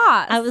day.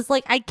 Floss. I was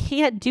like, I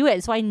can't do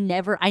it. So I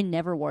never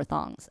wore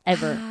thongs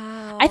ever.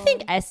 Wow. I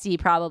think Esty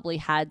probably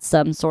had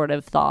some sort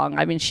of thong.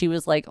 I mean, she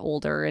was like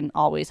older and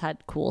always had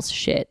cool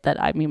shit that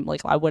I mean,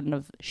 like I wouldn't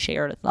have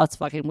shared. That's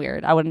fucking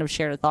weird. I wouldn't have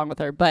shared a thong with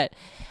her. But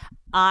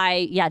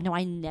I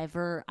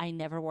never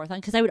wore a thong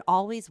because I would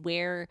always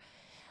wear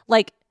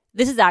like,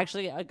 this is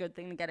actually a good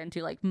thing to get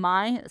into. Like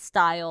my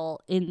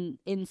style in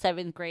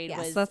 7th grade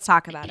was. Let's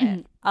talk about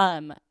it.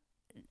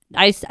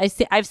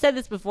 I've said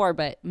this before,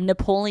 but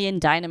Napoleon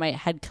Dynamite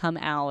had come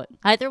out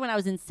either when I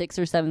was in 6th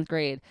or 7th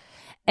grade,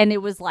 and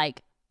it was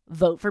like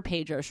Vote for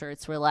Pedro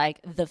shirts were like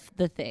the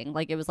thing.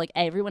 Like it was like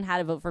everyone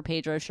had a Vote for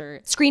Pedro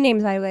shirt. Screen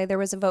names, by the way. There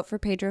was a Vote for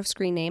Pedro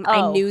screen name.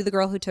 Oh. I knew the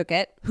girl who took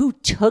it. Who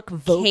took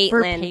Vote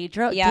for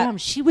Pedro? Yep. Damn,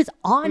 she was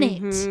on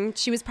it.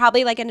 She was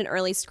probably like in an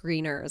early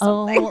screener or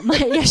something.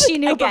 Oh, yeah, she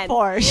knew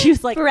before. She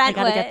was like, I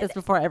gotta get this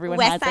before everyone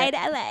has it. West Side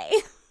LA.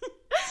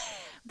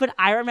 But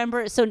I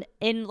remember, so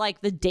in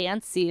like the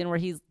dance scene where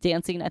he's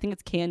dancing, I think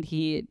it's Canned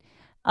Heat.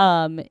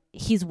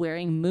 He's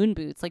wearing moon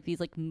boots, like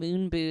these like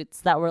moon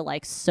boots that were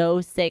like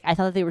so sick. I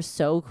thought that they were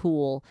so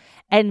cool,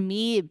 and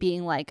me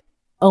being like,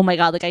 oh my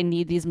God, like I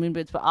need these moon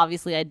boots, but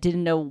obviously I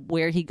didn't know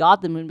where he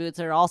got the moon boots,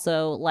 or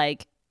also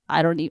like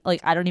I don't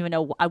even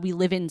know. We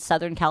live in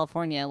Southern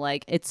California,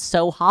 like it's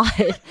so hot.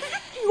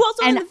 You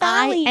also in the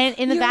valley,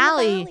 in the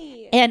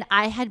valley, and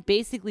I had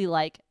basically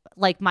like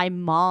my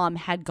mom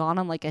had gone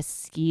on like a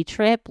ski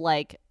trip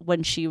like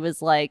when she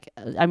was like,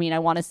 I mean, I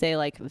want to say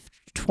like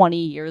 20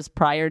 years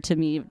prior to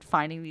me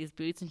finding these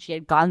boots, and she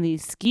had gotten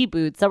these ski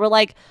boots that were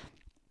like,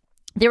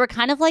 they were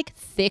kind of like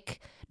thick,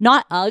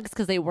 not Uggs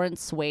because they weren't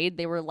suede,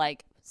 they were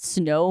like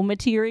snow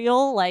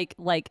material, like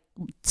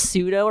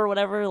pseudo or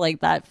whatever,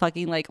 like that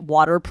fucking like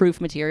waterproof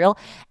material.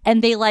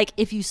 And they like,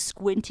 if you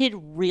squinted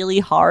really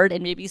hard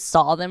and maybe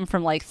saw them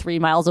from like 3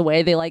 miles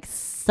away, they like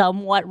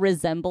somewhat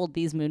resembled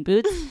these moon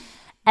boots.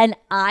 And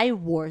I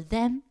wore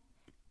them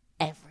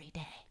every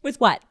day. With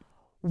what?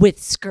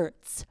 With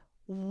skirts,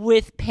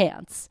 with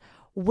pants,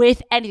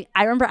 with anything.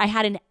 I remember I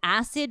had an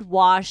acid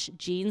wash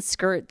jean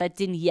skirt that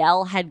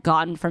Danielle had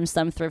gotten from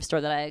some thrift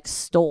store that I like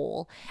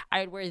stole.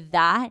 I would wear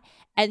that.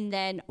 And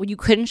then you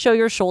couldn't show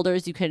your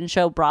shoulders, you couldn't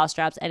show bra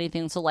straps,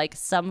 anything. So like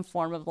some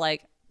form of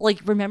like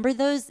remember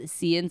those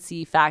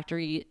CNC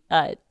factory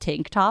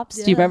tank tops?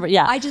 Yeah. Do you remember?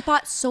 Yeah. I just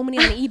bought so many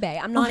on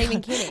eBay. I'm not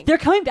even kidding. They're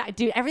coming back,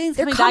 dude. Everything's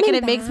coming back, and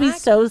it makes me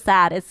so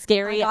sad. It's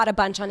scary. I got a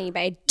bunch on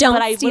eBay.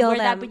 Don't steal them.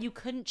 That, but you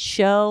couldn't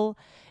show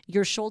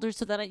your shoulders.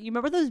 So then you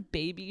remember those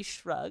baby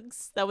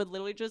shrugs that would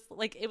literally just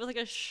like, it was like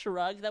a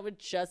shrug that would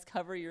just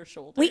cover your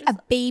shoulders. Wait, a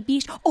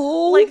baby?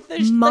 Oh like the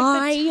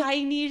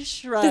tiny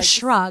shrugs. The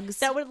shrugs.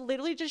 That would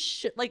literally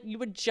just, like you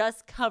would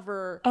just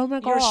cover oh my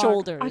God. your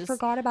shoulders. I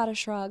forgot about a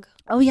shrug.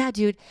 Oh yeah,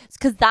 dude.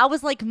 Because that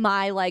was like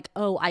my like,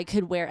 oh, I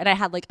could wear, and I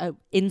had like a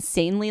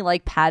insanely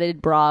like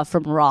padded bra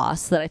from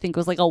Ross that I think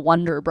was like a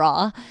Wonder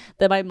bra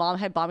that my mom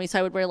had bought me. So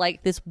I would wear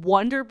like this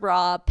Wonder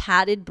bra,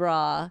 padded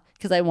bra,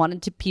 because I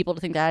wanted people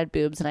to think that I had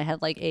boobs, and I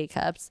had like A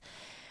cups.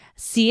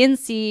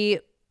 CNC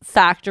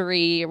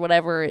factory or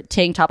whatever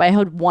tank top. I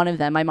had one of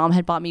them. My mom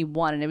had bought me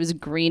one, and it was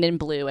green and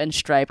blue and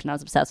striped, and I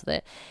was obsessed with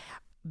it.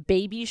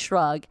 Baby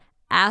shrug,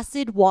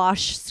 acid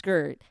wash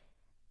skirt,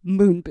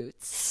 moon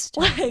boots.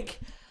 Like,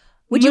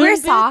 would you wear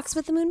socks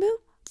with the moon boot?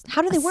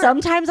 How do they work?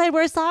 Sometimes I'd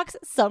wear socks,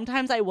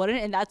 sometimes I wouldn't,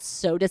 and that's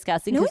so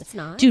disgusting. No, it's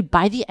not. Dude,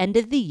 by the end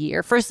of the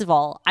year, first of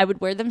all, I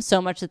would wear them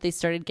so much that they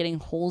started getting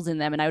holes in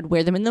them, and I would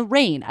wear them in the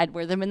rain. I'd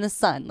wear them in the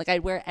sun. Like,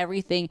 I'd wear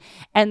everything.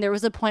 And there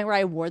was a point where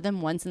I wore them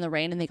once in the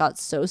rain, and they got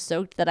so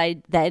soaked that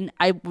I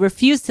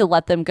refused to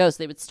let them go, so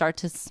they would start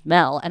to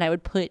smell, and I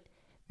would put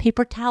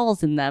paper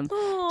towels in them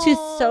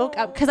to soak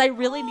up, because I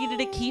really needed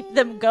to keep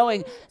them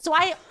going. So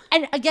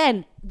and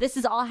again, this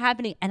is all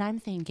happening, and I'm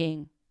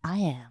thinking, I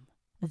am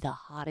the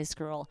hottest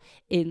girl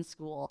in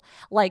school.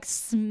 Like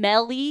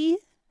smelly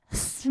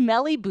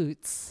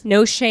boots.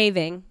 No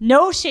shaving.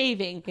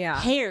 Yeah.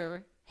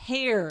 Hair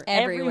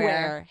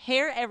everywhere.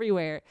 Hair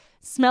everywhere.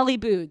 Smelly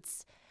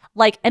boots.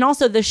 Like, and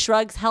also the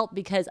shrugs helped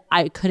because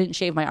I couldn't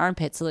shave my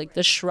armpits. So like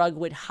the shrug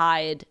would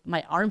hide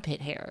my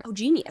armpit hair. Oh,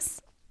 genius.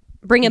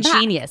 Bring it back.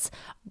 Genius.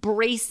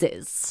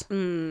 Braces.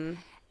 And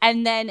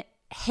then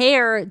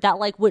hair that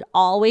like would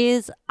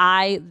always,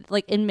 I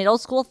like in middle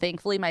school,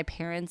 thankfully my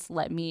parents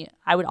let me,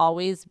 I would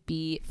always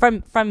be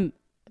from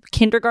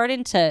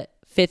kindergarten to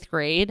 5th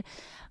grade.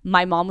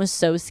 My mom was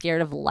so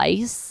scared of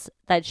lice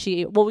that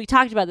we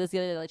talked about this the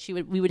other day,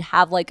 like we would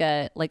have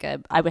I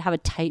would have a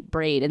tight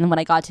braid, and then when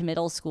I got to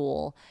middle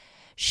school,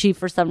 she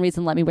for some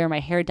reason let me wear my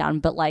hair down,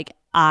 but like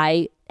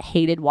I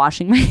hated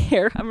washing my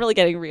hair. I'm really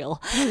getting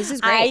real. Oh, this is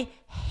great. I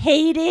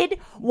hated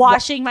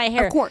washing my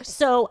hair. Of course.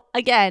 So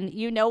again,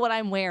 you know what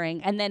I'm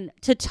wearing. And then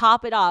to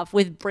top it off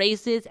with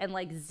braces and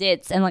like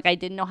zits, and like I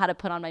didn't know how to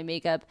put on my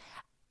makeup,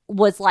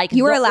 was like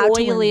you were allowed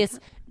oiliest.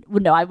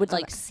 No, I would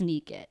like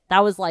sneak it.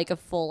 That was like a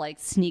full like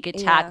sneak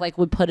attack. Yeah. Like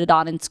would put it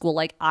on in school,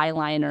 like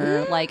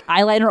eyeliner, like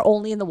eyeliner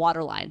only in the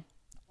waterline.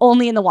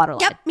 Only in the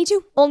waterline. Yep, me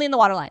too. Only in the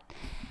waterline.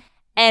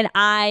 And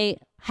I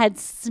had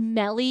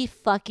smelly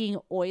fucking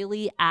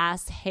oily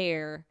ass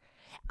hair.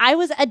 I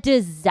was a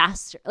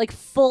disaster, like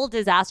full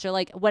disaster.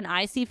 Like when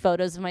I see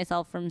photos of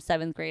myself from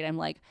 7th grade, I'm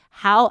like,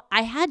 how?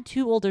 I had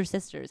 2 older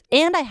sisters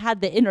and I had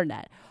the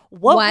internet.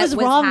 What was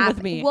wrong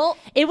with me? Well,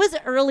 it was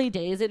early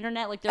days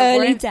internet. Like there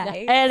early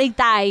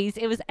days.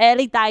 It was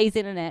early days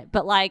internet.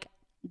 But like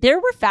there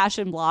were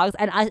fashion blogs,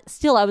 and I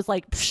was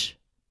like, psh,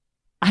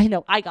 I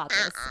know, I got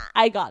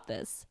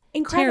this.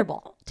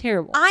 Incredible.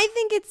 Terrible. I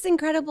think it's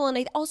incredible.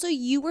 And also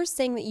you were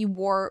saying that you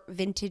wore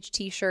vintage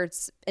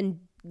t-shirts and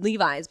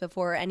Levi's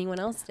before anyone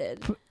else did.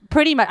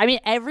 Pretty much. I mean,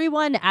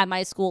 everyone at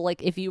my school,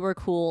 like if you were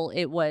cool,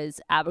 it was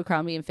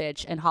Abercrombie and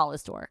Fitch and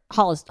Hollister.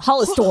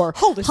 Hollister.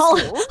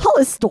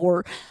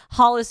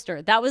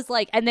 That was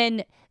like, and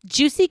then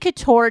Juicy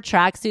Couture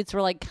tracksuits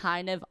were like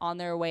kind of on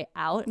their way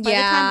out. By the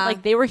time,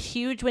 like they were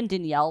huge when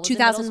Danielle was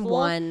 2001.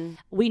 in middle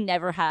school. We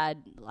never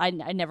had, I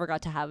never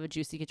got to have a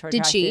Juicy Couture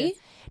tracksuit. Did she?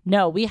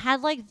 No, we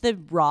had like the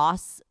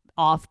Ross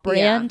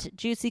off-brand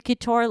Juicy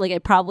Couture. Like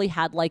it probably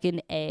had like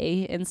an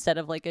A instead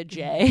of like a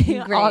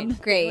J.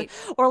 Great.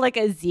 Or like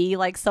a Z,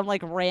 like some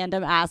like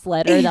random ass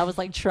letter that was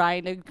like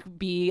trying to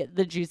be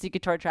the Juicy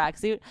Couture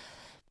tracksuit.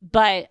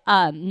 But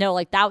no,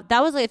 like that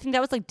was like, I think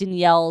that was like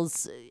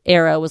Danielle's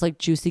era was like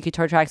Juicy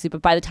Couture tracksuit.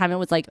 But by the time it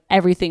was like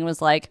everything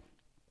was like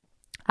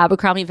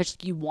Abercrombie & Fitch,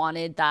 you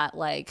wanted that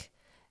like,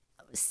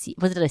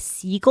 was it a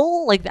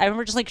seagull? Like I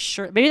remember just like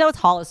shirt, maybe that was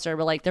Hollister,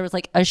 but like there was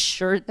like a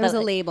shirt there was a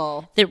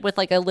label with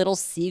like a little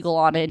seagull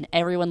on it, and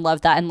everyone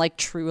loved that. And like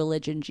True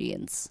Religion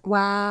jeans.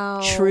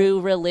 Wow. True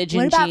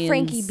Religion jeans. What about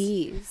Frankie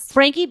B's?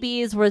 Frankie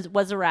B's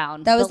was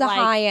around. That was the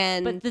high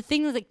end. But the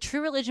thing was like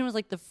True Religion was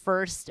like the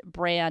first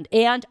brand,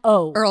 and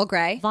Earl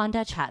Grey, Von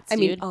Dutch hats.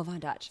 Von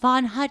Dutch.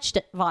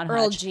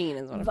 Earl Jean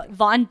is one of them.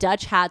 Von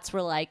Dutch hats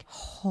were like,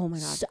 oh my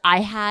god.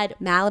 I had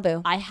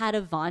Malibu. I had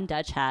a Von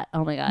Dutch hat.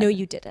 Oh my god. No,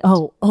 you didn't.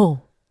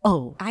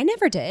 Oh, I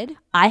never did.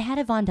 I had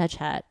a Von Dutch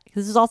hat.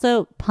 This was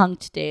also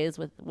punked days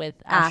with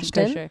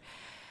Ashton Kutcher.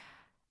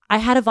 I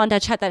had a Von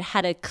Dutch hat that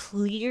had a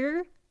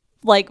clear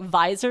like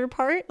visor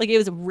part. Like it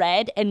was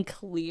red and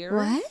clear.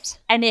 What?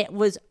 And it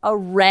was a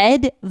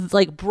red,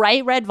 like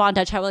bright red Von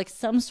Dutch hat with like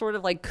some sort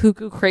of like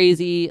cuckoo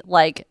crazy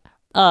like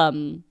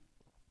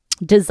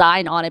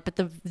design on it, but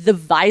the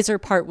visor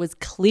part was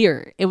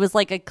clear. It was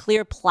like a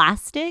clear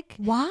plastic.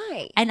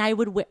 Why? And I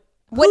would wear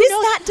What is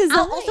that design?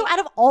 Also, out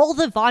of all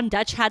the Von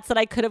Dutch hats that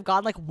I could have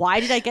gone, like, why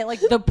did I get like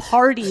the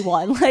party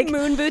one? Like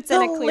moon boots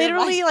and a clear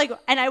literally like,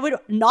 and I would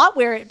not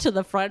wear it to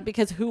the front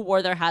because who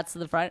wore their hats to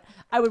the front?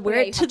 I would wear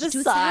it to the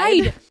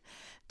side.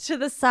 To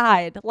the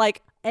side,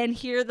 like, and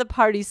here the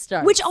party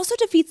starts. Which also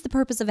defeats the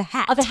purpose of a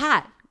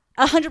hat.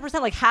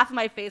 100%, like half of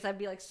my face, I'd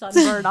be like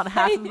sunburned on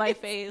half of my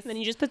face. And then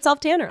you just put self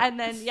tanner. And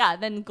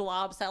then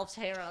glob self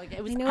tanner. Like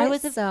it was, I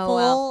was a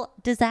full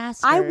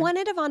disaster. I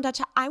wanted a Von Dutch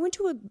hat. I went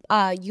to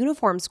a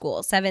uniform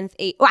school, 7th,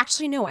 8th. Oh,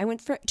 actually, no. I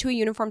went to a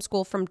uniform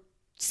school from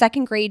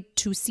 2nd grade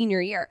to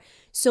senior year.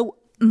 So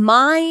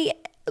my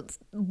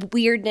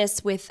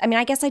weirdness with, I mean,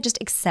 I guess I just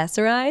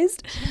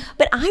accessorized,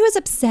 but I was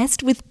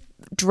obsessed with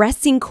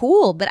dressing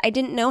cool, but I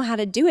didn't know how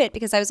to do it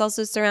because I was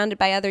also surrounded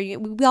by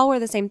we all wear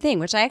the same thing,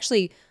 which I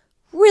actually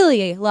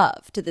really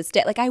love to this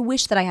day. Like, I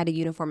wish that I had a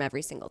uniform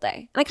every single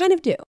day, and I kind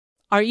of do.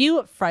 Are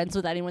you friends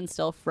with anyone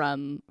still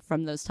from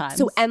those times?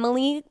 So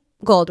Emily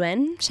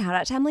Goldwyn, shout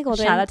out to Emily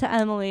Goldwyn. Shout out to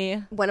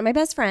Emily. One of my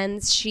best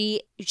friends.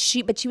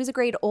 But she was a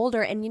grade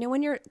older, and you know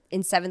when you're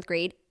in 7th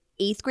grade,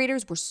 8th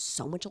graders were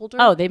so much older.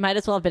 Oh, they might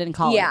as well have been in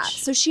college. Yeah.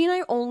 So she and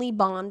I only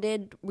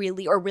bonded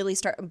really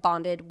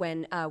bonded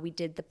when we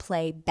did the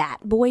play Bat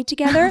Boy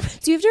together.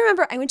 So you have to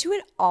remember, I went to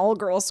an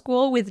all-girls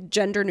school with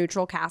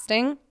gender-neutral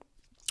casting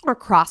or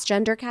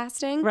cross-gender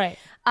casting. Right.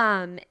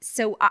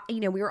 So,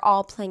 we were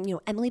all playing,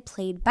 Emily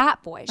played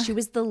Bat Boy. She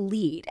was the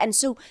lead. And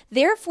so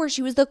therefore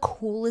she was the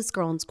coolest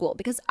girl in school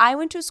because I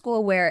went to a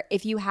school where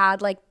if you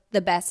had like the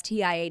best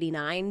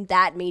TI-89,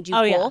 that made you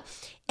cool. Yeah.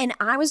 And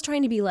I was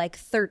trying to be like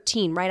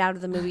 13, right out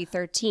of the movie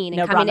 13,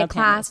 and coming to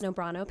class, no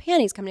bra, no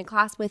panties, coming to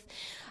class with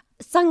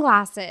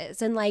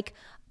sunglasses and like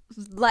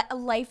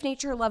Life,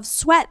 Nature, Love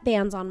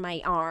sweatbands on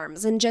my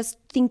arms, and just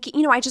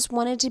thinking, I just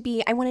wanted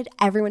I wanted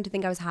everyone to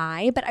think I was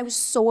high, but I was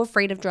so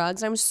afraid of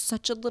drugs. I was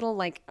such a little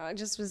like, I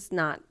just was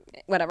not,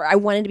 whatever. I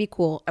wanted to be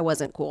cool. I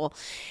wasn't cool.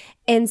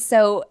 And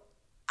so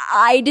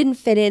I didn't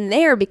fit in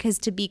there because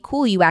to be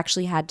cool, you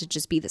actually had to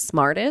just be the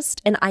smartest.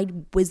 And I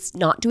was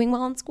not doing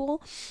well in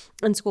school.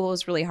 And school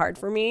was really hard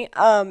for me.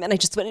 And I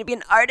just wanted to be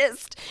an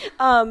artist.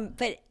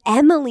 But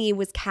Emily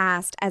was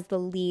cast as the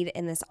lead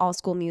in this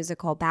all-school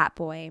musical, Bat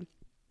Boy.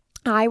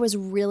 I was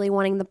really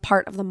wanting the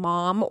part of the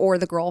mom or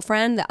the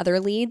girlfriend, the other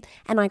lead.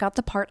 And I got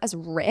the part as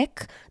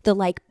Rick, the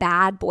like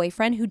bad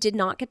boyfriend who did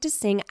not get to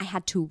sing. I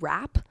had to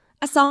rap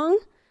a song.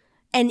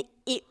 And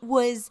it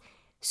was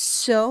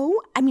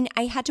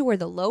I had to wear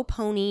the low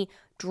pony,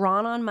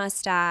 drawn on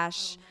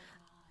mustache.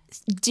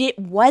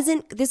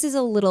 This is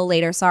a little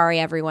later. Sorry,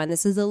 everyone.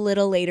 This is a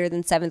little later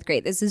than 7th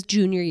grade. This is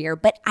junior year,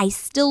 but I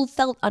still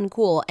felt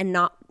uncool and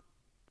not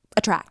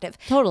attractive.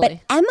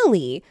 Totally. But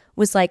Emily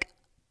was like,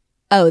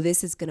 oh,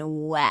 this is going to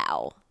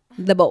wow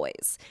the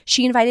boys.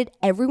 She invited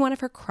every one of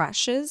her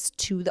crushes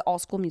to the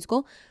all-school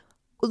musical.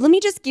 Let me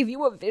just give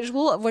you a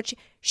visual of what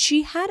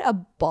she had a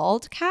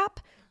bald cap,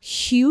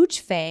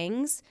 huge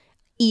fangs,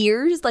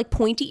 ears, like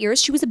pointy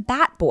ears. She was a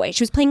bat boy.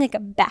 She was playing like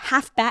a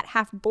half bat,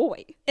 half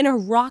boy in a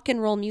rock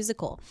and roll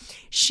musical.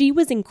 She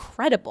was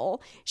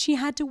incredible. She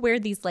had to wear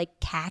these like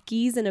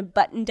khakis and a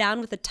button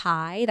down with a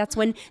tie. That's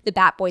when the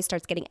bat boy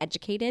starts getting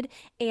educated.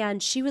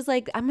 And she was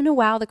like, I'm going to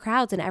wow the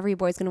crowds and every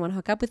boy's going to want to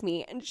hook up with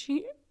me. And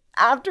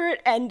after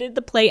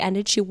the play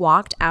ended, she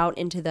walked out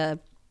into the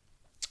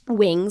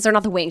wings, or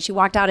not the wings. She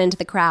walked out into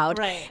the crowd,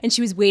 right? And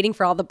she was waiting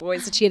for all the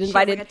boys that she had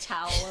invited. She had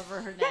like a towel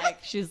over her neck.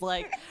 She's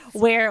like,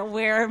 "Where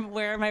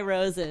are my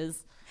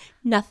roses?"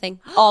 Nothing.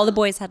 All the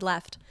boys had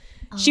left.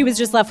 She was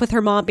just left with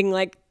her mom, being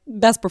like,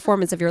 "Best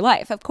performance of your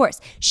life." Of course,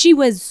 she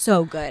was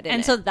so good.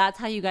 And so that's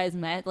how you guys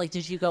met. Like,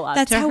 did you go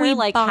up to her? We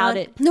like, bond. How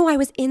did? No, I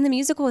was in the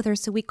musical with her,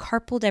 so we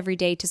carpooled every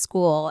day to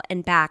school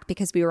and back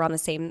because we were on the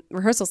same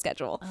rehearsal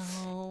schedule.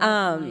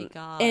 Oh my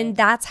god! And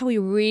that's how we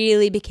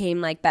really became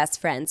like best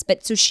friends.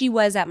 But so she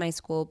was at my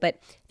school, but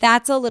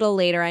that's a little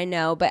later, I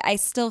know. But I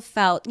still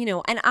felt,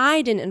 and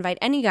I didn't invite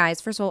any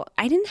guys. First of all,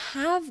 I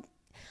had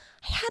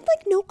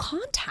like no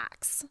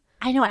contacts.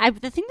 I know.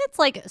 The thing that's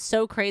like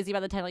so crazy about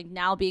the time, like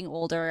now being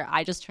older,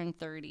 I just turned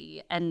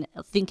 30, and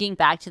thinking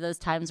back to those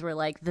times where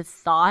like the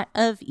thought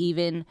of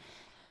even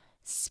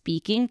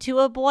speaking to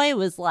a boy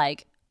was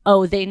like,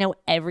 oh, they know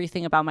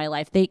everything about my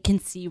life. They can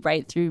see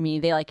right through me.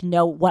 They like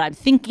know what I'm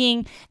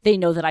thinking. They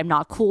know that I'm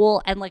not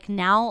cool. And like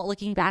now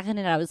looking back on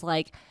it, I was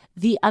like,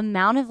 the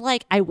amount of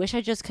like, I wish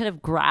I just could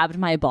have grabbed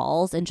my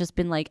balls and just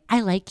been like, I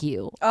like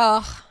you.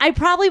 I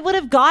probably would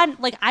have gone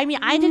like, I mean,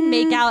 I didn't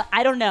make out.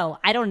 I don't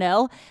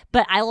know.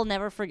 But I will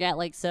never forget.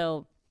 Like,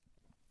 so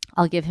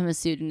I'll give him a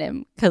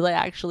pseudonym because I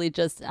actually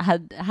just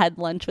had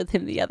lunch with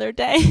him the other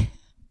day.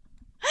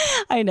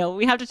 I know,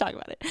 we have to talk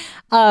about it.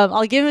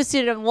 I'll give him a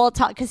pseudonym. We'll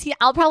talk because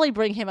I'll probably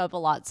bring him up a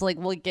lot. So like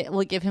we'll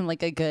give him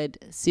like a good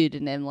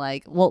pseudonym.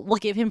 Like we'll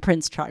give him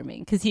Prince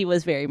Charming because he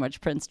was very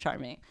much Prince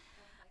Charming.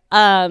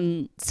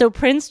 So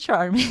Prince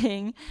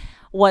Charming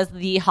was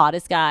the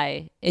hottest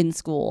guy in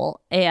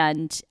school,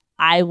 and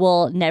I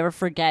will never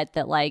forget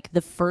that like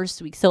the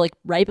first week, so like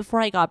right before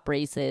I got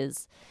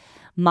braces,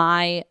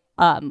 my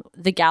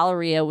the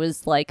Galleria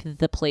was like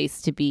the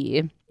place to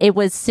be. it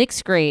was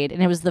 6th grade,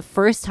 and it was the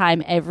first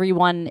time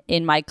everyone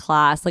in my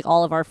class, like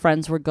all of our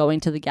friends, were going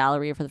to the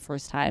Galleria for the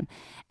first time.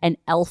 And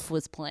Elf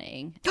was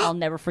playing. I'll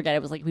never forget.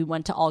 It was like we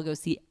went to all go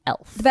see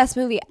Elf. The best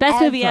movie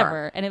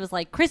ever. And it was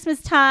like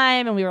Christmas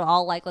time, and we were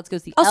all like, let's go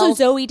see Elf.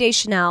 Also, Zooey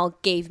Deschanel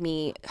gave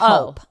me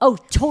hope. Oh,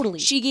 totally.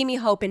 She gave me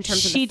hope in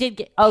terms of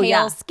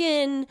pale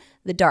skin,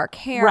 the dark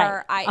hair.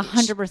 Right,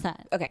 100%.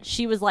 Okay.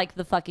 She was like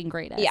the fucking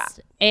greatest. Yeah.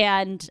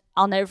 And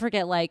I'll never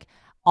forget, like,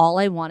 all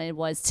I wanted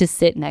was to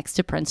sit next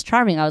to Prince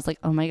Charming. I was like,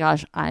 oh my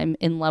gosh, I'm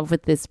in love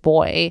with this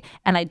boy.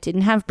 And I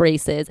didn't have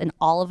braces. And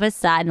all of us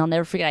sat, and I'll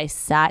never forget, I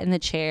sat in the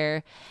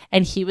chair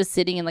and he was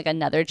sitting in like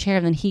another chair.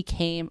 And then he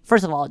came.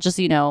 First of all, just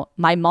so you know,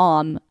 my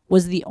mom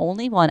was the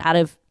only one out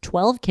of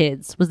 12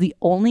 kids, was the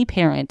only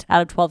parent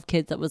out of 12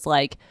 kids that was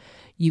like,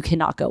 you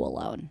cannot go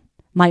alone.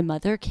 My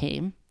mother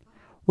came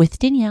with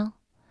Danielle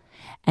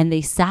and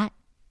they sat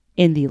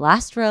in the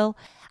last row.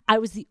 I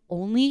was the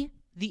only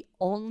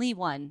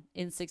one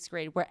in 6th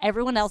grade where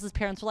everyone else's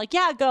parents were like,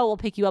 yeah, go, we'll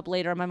pick you up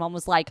later. And my mom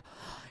was like,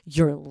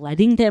 you're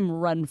letting them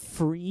run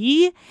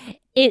free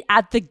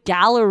at the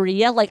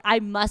Galleria? Like, I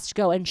must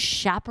go. And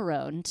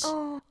chaperoned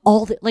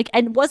all the, like,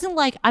 and wasn't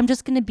like, I'm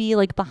just going to be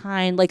like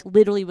behind, like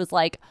literally was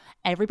like,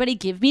 everybody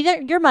give me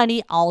your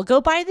money. I'll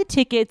go buy the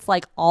tickets.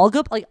 Like, I'll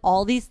go, like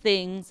all these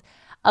things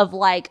of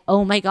like,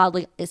 oh my God,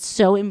 like it's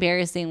so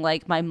embarrassing.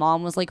 Like my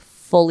mom was like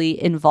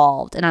fully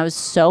involved and I was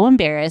so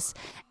embarrassed.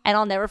 And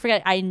I'll never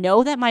forget, I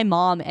know that my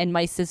mom and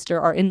my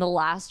sister are in the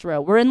last row.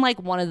 We're in like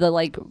one of the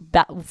like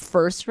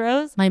first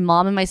rows. My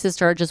mom and my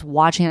sister are just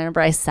watching. I remember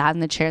I sat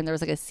in the chair and there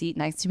was like a seat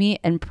next to me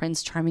and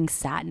Prince Charming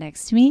sat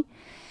next to me.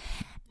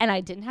 And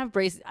I didn't have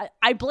braces.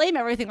 I blame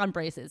everything on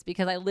braces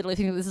because I literally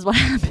think this is what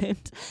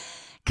happened.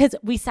 Because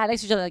we sat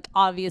next to each other, like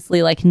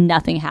obviously like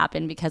nothing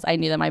happened because I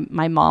knew that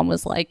my mom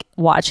was like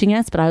watching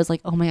us. But I was like,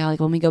 oh my God,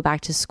 like when we go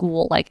back to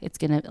school, like it's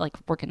gonna, like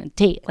we're gonna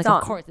date. Like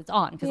of course it's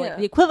on. Because like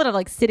the equivalent of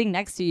like sitting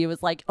next to you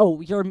is like,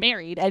 oh, you're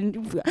married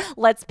and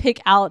let's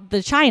pick out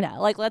the china.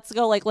 Like let's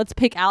go, like let's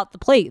pick out the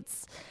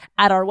plates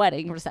at our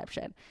wedding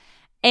reception.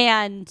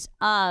 And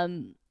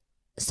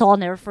so I'll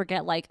never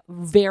forget, like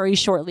very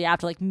shortly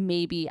after, like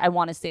maybe I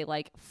want to say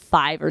like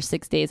 5 or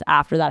 6 days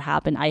after that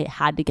happened, I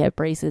had to get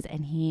braces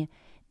and he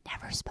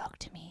never spoke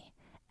to me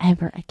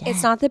ever again.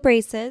 It's not the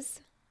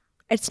braces.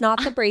 It's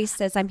not the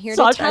braces. I'm here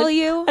to tell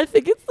you. I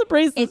think it's the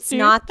braces. It's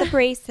not the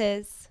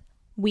braces.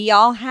 We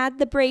all had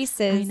the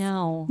braces. I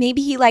know.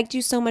 Maybe he liked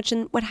you so much,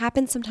 and what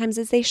happens sometimes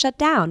is they shut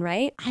down,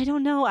 right? I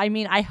don't know. I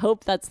mean, I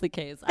hope that's the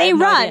case. They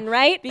run,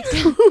 right?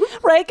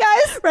 Right,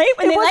 guys? Right?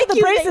 When it wasn't the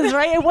braces,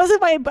 right? It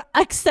wasn't my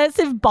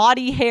excessive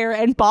body hair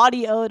and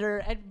body odor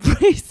and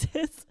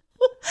braces.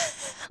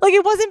 Like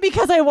it wasn't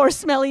because I wore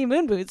smelly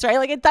moon boots, right?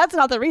 Like that's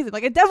not the reason.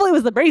 Like it definitely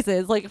was the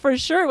braces. Like for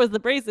sure it was the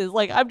braces.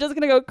 Like I'm just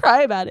gonna go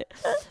cry about it.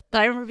 But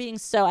I remember being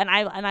so, and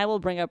I will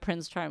bring up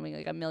Prince Charming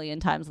like a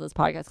million times on this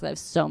podcast because I have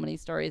so many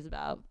stories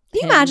about.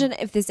 Can you imagine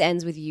if this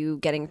ends with you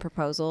getting a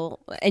proposal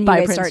and you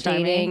guys start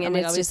dating and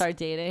it's just start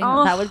dating?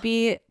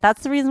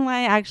 That's the reason why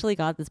I actually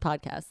got this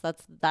podcast.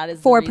 That is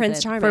for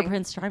Prince Charming. For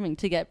Prince Charming,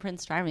 to get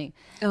Prince Charming.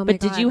 Oh my God.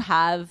 Did you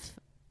have,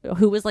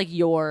 who was like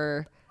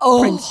your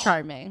Prince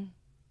Charming?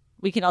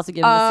 We can also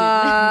give him a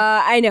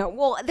pseudonym. I know.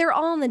 Well, they're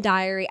all in the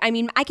diary. I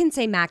mean, I can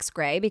say Max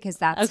Gray because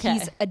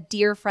he's a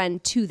dear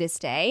friend to this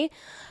day.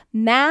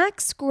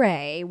 Max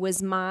Gray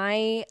was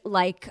my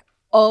like,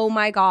 oh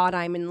my God,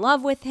 I'm in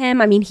love with him.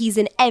 I mean, he's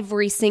in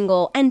every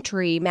single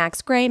entry.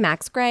 Max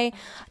Gray.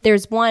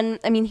 There's one.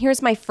 I mean,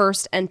 here's my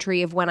first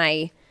entry of when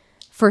I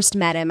first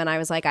met him and I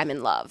was like, I'm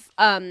in love.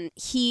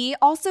 He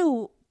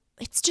also,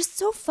 it's just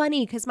so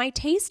funny because my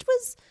taste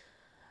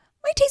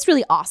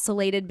really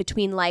oscillated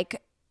between like,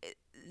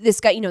 this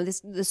guy, you know,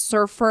 the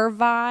surfer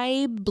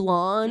vibe,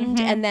 blonde,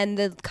 and then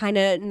the kind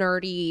of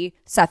nerdy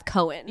Seth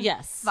Cohen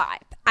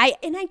vibe. I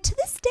to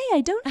this day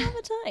I don't have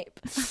a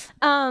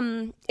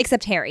type,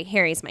 except Harry.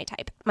 Harry's my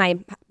type. My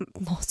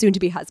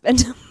soon-to-be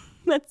husband.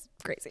 That's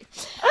crazy.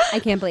 I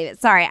can't believe it.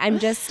 Sorry, I'm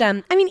just. I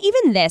mean,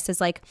 even this is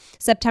like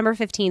September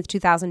 15th,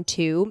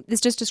 2002.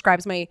 This just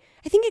describes I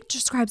think it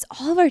describes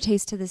all of our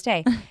taste to this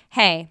day.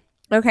 Hey.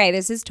 Okay,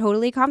 this is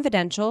totally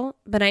confidential,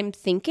 but I'm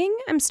thinking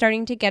I'm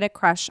starting to get a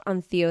crush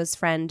on Theo's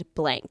friend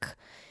blank.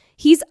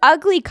 He's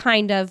ugly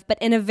kind of, but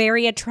in a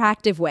very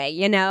attractive way,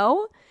 you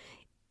know?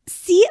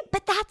 See,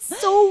 but that's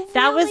so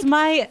that was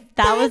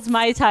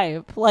my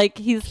type. Like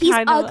he's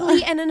kind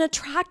ugly in an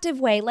attractive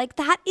way. Like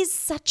that is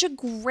such a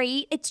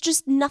great, it's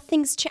just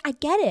nothing's changed. I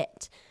get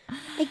it.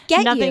 I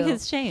get Nothing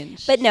has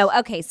changed. But no,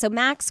 okay, so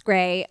Max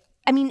Gray,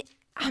 I mean,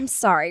 I'm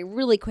sorry,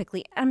 really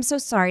quickly. I'm so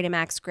sorry to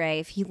Max Gray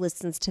if he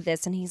listens to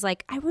this and he's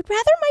like, I would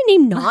rather my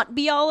name not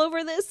be all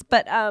over this.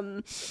 But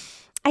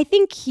I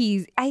think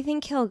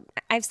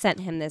I've sent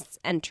him this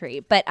entry.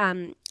 But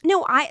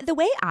no, the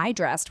way I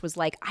dressed was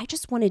like, I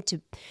just wanted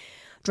to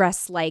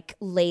dress like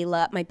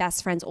Layla, my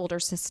best friend's older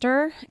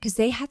sister, because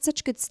they had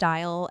such good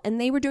style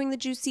and they were doing the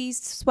juicy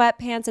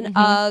sweatpants and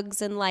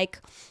Uggs and like,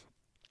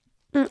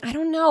 I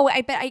don't know.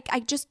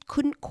 I just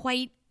couldn't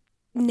quite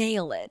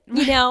nail it.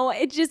 You know,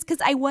 it just because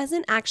I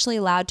wasn't actually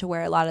allowed to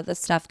wear a lot of the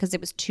stuff because it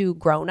was too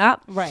grown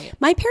up. Right.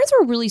 My parents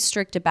were really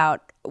strict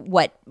about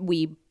what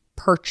we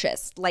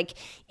purchased. Like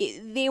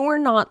they were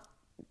not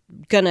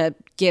gonna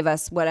give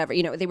us whatever,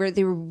 you know, they were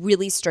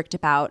really strict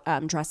about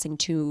dressing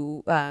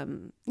to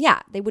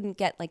they wouldn't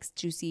get like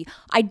juicy.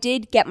 I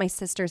did get my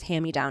sister's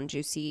hand-me-down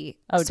juicy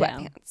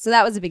sweatpants, so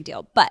that was a big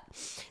deal, but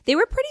they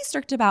were pretty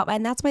strict about,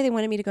 and that's why they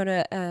wanted me to go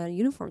to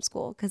uniform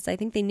school, because I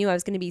think they knew I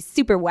was going to be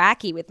super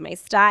wacky with my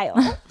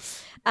style.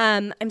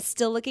 I'm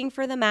still looking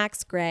for the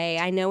Max Gray.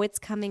 I know it's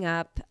coming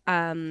up.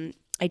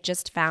 I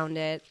just found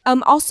it.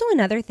 Also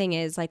another thing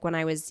is, like, when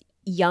I was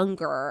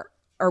younger,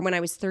 or when I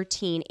was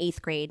 13,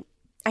 8th grade,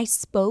 I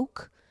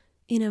spoke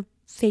in a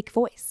fake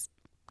voice.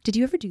 Did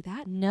you ever do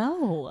that?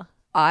 No.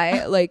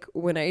 I like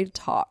when I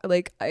talk,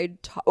 like I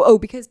talk. Oh,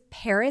 because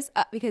Paris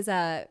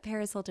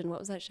Hilton. What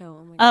was that show?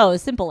 Oh my God. Oh,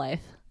 Simple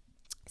Life.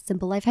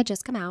 Simple Life had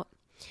just come out.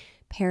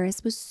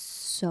 Paris was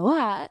so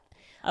hot.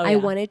 Oh, yeah. I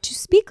wanted to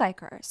speak like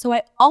her, so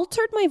I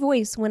altered my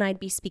voice when I'd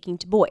be speaking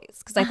to boys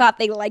because I thought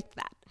they liked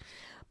that.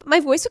 But my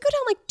voice would go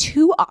down like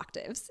 2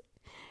 octaves.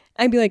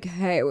 I'd be like,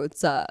 "Hey,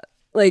 what's up?"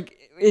 Like,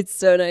 it's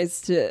so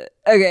nice to,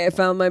 okay, I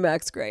found my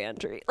Max Gray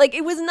entry. Like,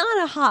 it was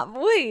not a hot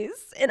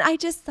voice. And I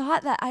just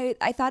thought that,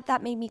 I thought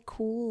that made me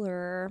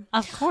cooler.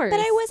 Of course. But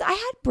I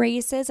had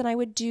braces, and I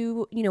would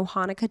do, you know,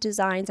 Hanukkah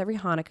designs every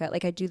Hanukkah.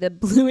 Like, I'd do the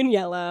blue and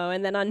yellow.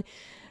 And then on,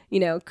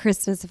 you know,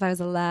 Christmas, if I was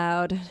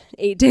allowed,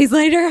 8 days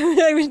later,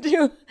 I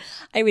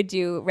would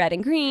do red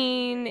and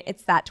green.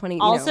 It's that 20.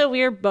 Also,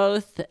 we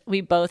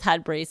both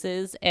had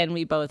braces, and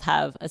we both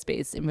have a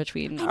space in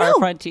between our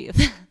front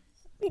teeth.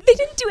 They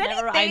didn't do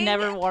anything. I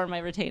never wore my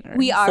retainer.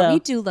 We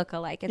do look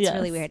alike. It's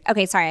really weird.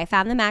 Okay, sorry. I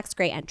found the Max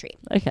Gray entry.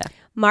 Okay.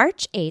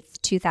 March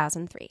 8th,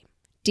 2003.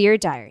 Dear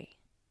Diary,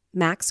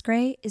 Max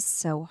Gray is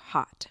so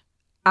hot.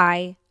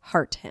 I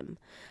heart him.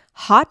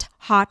 Hot,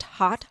 hot,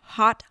 hot,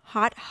 hot,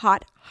 hot,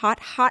 hot, hot,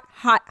 hot,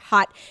 hot,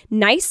 hot.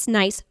 Nice,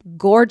 nice,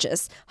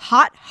 gorgeous.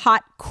 Hot,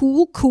 hot,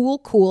 cool, cool,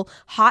 cool.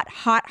 Hot,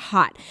 hot,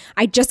 hot.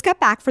 I just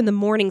got back from the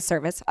morning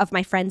service of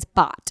my friend's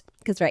bot.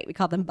 Because, right, we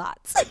call them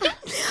bots.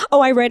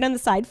 Oh, I write on the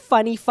side,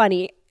 funny,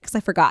 funny, because I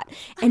forgot.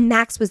 And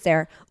Max was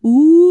there.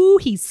 Ooh,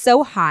 he's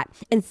so hot.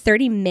 And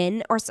 30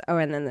 men or so. Oh,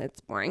 and then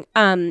it's boring.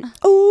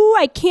 Ooh,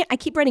 I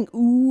keep writing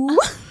ooh.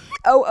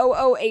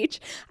 O-O-O-H.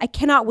 I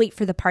cannot wait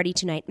for the party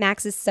tonight.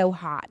 Max is so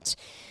hot.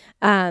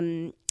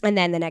 And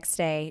then the next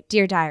day,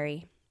 Dear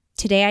Diary,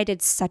 today I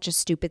did such a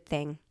stupid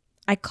thing.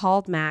 I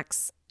called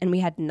Max, and we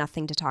had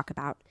nothing to talk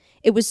about.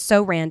 It was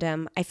so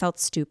random. I felt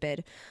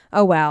stupid.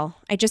 Oh, well.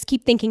 I just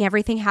keep thinking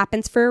everything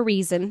happens for a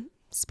reason.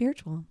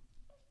 Spiritual.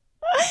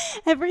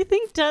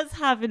 Everything does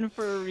happen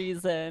for a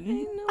reason. I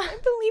know. I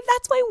believe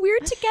that's why we're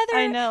together.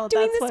 I know.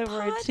 That's why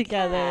we're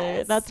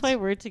together. That's why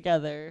we're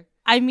together.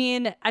 I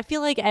mean, I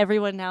feel like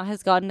everyone now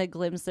has gotten a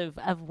glimpse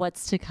of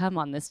what's to come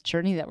on this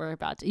journey that we're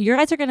about to. You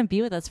guys are going to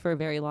be with us for a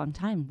very long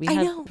time. We're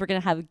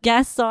going to have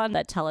guests on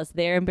that tell us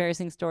their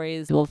embarrassing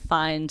stories. We'll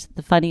find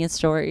the funniest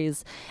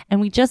stories. And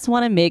we just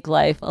want to make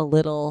life a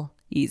little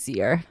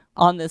easier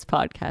on this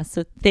podcast.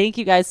 So thank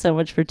you guys so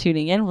much for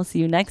tuning in. We'll see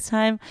you next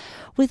time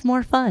with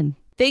more fun.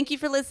 Thank you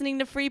for listening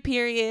to Free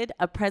Period,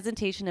 a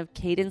presentation of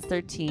Cadence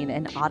 13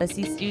 and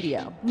Odyssey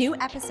Studio. New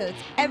episodes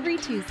every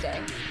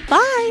Tuesday.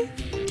 Bye.